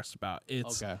embarrassed about.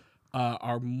 It's Okay.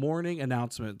 our morning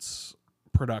announcements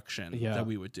production Yeah. that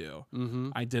we would do.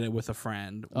 Mm-hmm. I did it with a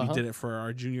friend. Uh-huh. We did it for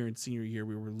our junior and senior year.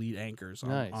 We were lead anchors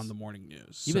Nice. on the morning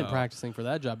news. You've been So- practicing for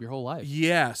that job your whole life.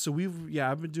 Yeah, so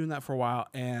I've been doing that for a while,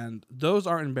 and those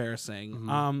aren't embarrassing.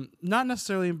 Mhm. Not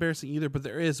necessarily embarrassing either, but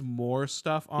there is more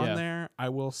stuff on Yeah. there. I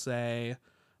will say,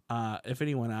 if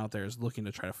anyone out there is looking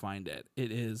to try to find it,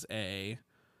 it is a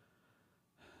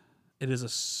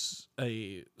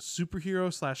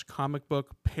superhero / comic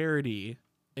book parody,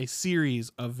 a series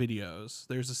of videos.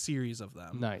 There's a series of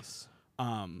them. Nice.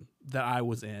 That I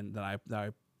was in, that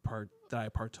I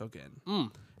partook in.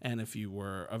 Mm. And if you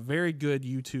were a very good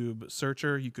YouTube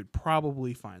searcher, you could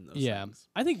probably find those Yeah. things.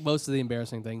 I think most of the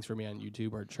embarrassing things for me on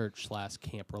YouTube are church /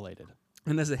 camp related.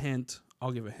 And as a hint,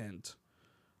 I'll give a hint.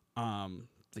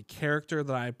 The character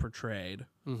that I portrayed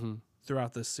Mm-hmm.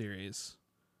 throughout this series,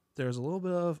 there's a little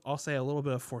bit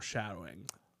of foreshadowing.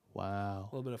 Wow.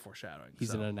 A little bit of foreshadowing.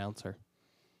 He's So, an announcer.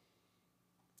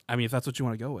 I mean, if that's what you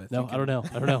want to go with. No, you I don't know.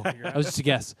 I don't know. figure it I was just a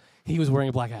guess. He was wearing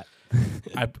a black hat.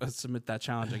 I submit that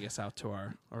challenge, I guess, out to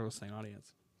our listening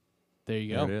audience. There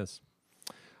you There go. it is.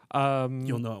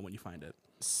 You'll know it when you find it.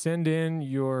 Send in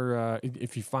your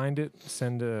if you find it,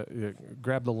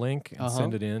 grab the link and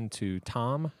send it in to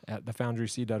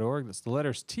tom@thefoundryc.org. That's the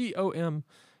letters TOM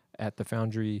at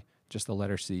thefoundry, just the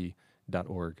letter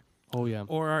C.org. Oh, yeah.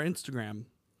 Or our Instagram,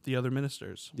 The Other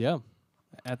Ministers. Yeah.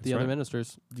 At the That's other right.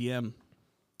 ministers. DM.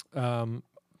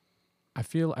 I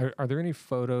feel are there any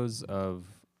photos of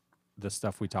the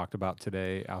stuff we talked about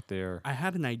today out there? I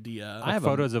had an idea. I have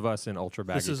photos of us in ultra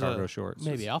This baggy is cargo a- shorts.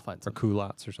 Maybe I'll find or some.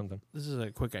 culottes or something. This is a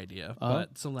quick idea, Uh-huh.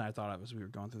 but something I thought of as we were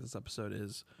going through this episode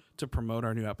is to promote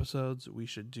our new episodes, we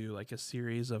should do like a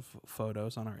series of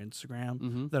photos on our Instagram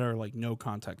Mm-hmm. that are like no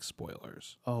context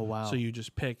spoilers. Oh, wow. So you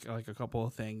just pick like a couple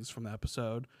of things from the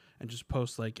episode and just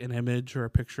post like an image or a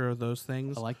picture of those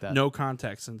things. I like that. No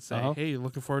context, and say, Uh-huh. hey,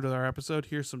 looking forward to our episode.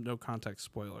 Here's some no context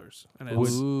spoilers. And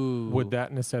it's, Ooh. Would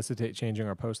that necessitate changing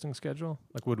our posting schedule?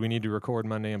 Like, would we need to record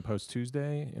Monday and post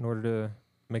Tuesday in order to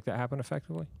make that happen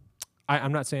effectively?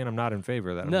 I'm not saying I'm not in favor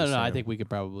of that. I'm No, just no, I saying- think we could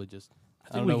probably just.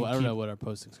 I think don't we know. could I don't keep- know what our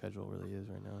posting schedule really is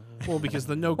right now. well, because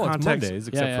the no Well, it's context. Mondays,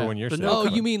 except yeah. for when you're The sick. no Oh,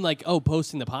 you mean like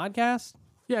posting the podcast?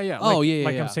 Yeah. Oh, like, yeah,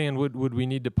 Like yeah. I'm saying, would we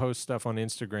need to post stuff on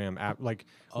Instagram? Like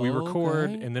we record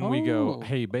Okay. and then we go, Oh.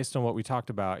 hey, based on what we talked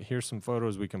about, here's some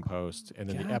photos we can post, and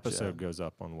then the Gotcha. episode goes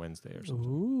up on Wednesday or something.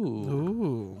 Ooh.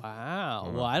 Ooh.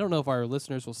 Wow. Well, I don't know if our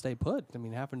listeners will stay put. I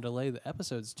mean, having to delay the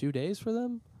episodes 2 days for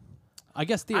them. I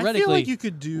guess theoretically, I feel like you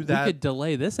could do that. we could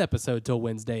delay this episode till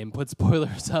Wednesday and put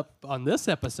spoilers up on this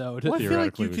episode. Well, I feel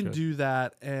like Theoretically, you we can could. do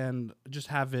that and just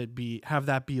have that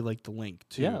be like the link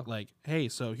to Yeah. like, hey,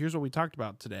 so here's what we talked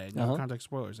about today. No Uh-huh. context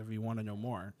spoilers. If you want to know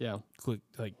more, Yeah. click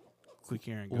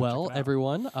here and go Well, check it out.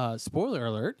 everyone, spoiler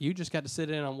alert, you just got to sit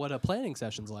in on what a planning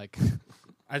session's like.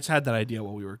 I just had that idea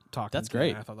while we were talking. That's today,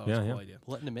 and great. I thought that was Yeah, a cool yeah. idea.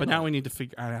 Letting them But in now on we it. need to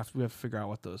figure. We have to figure out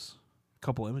what those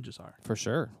couple images are. For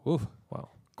sure. Ooh. Wow.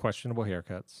 Questionable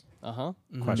haircuts, Uh-huh.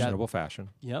 questionable fashion,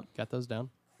 Yep. Got those down.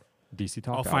 DC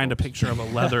Talk. I'll find a albums. picture of a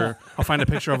leather. I'll find a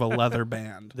picture of a leather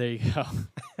band, There you go.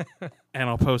 and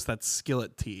I'll post that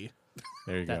skillet tee.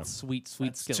 There you That sweet, sweet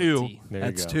That's skillet two. tea. There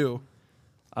That's you go. two.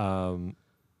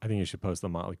 I think you should post the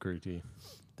Motley Crue tee.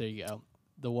 There you go.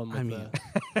 The one with I mean-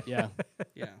 the yeah.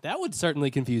 Yeah. That would certainly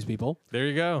confuse people. There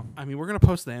you go. I mean, we're gonna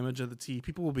post the image of the tee.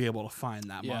 People will be able to find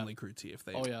that Yeah. Motley Crue tee if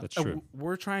they. Oh yeah. That's true.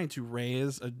 We're trying to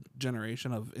raise a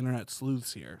generation of internet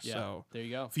sleuths here. Yeah. So There you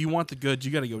go. if you want the goods,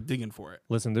 you got to go digging for it.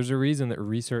 Listen, there's a reason that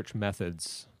research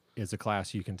methods is a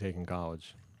class you can take in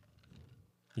college.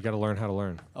 You got to learn how to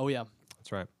learn. Oh yeah.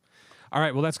 That's right. All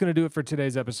right. Well, that's going to do it for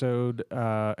today's episode.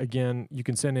 Again, you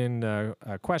can send in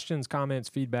questions, comments,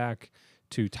 feedback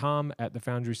to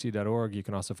tom@thefoundryc.org. You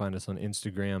can also find us on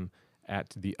Instagram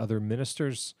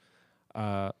 @theotherministers.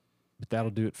 But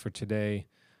that'll do it for today.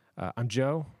 I'm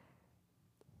Joe,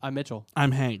 I'm Mitchell.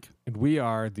 I'm Hank. and we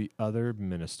are the Other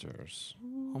Ministers.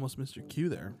 Almost Mr. Q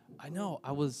there. I know.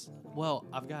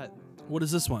 I've got. What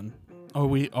is this one?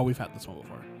 We've had this one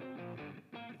before.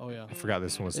 Oh yeah. I forgot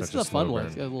this one was It's such a fun slow one. burn.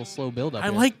 It's got a little slow build up. I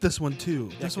here. like this one too.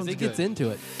 Yeah, This 'cause one's it gets good. into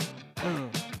it.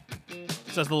 It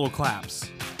says the little claps.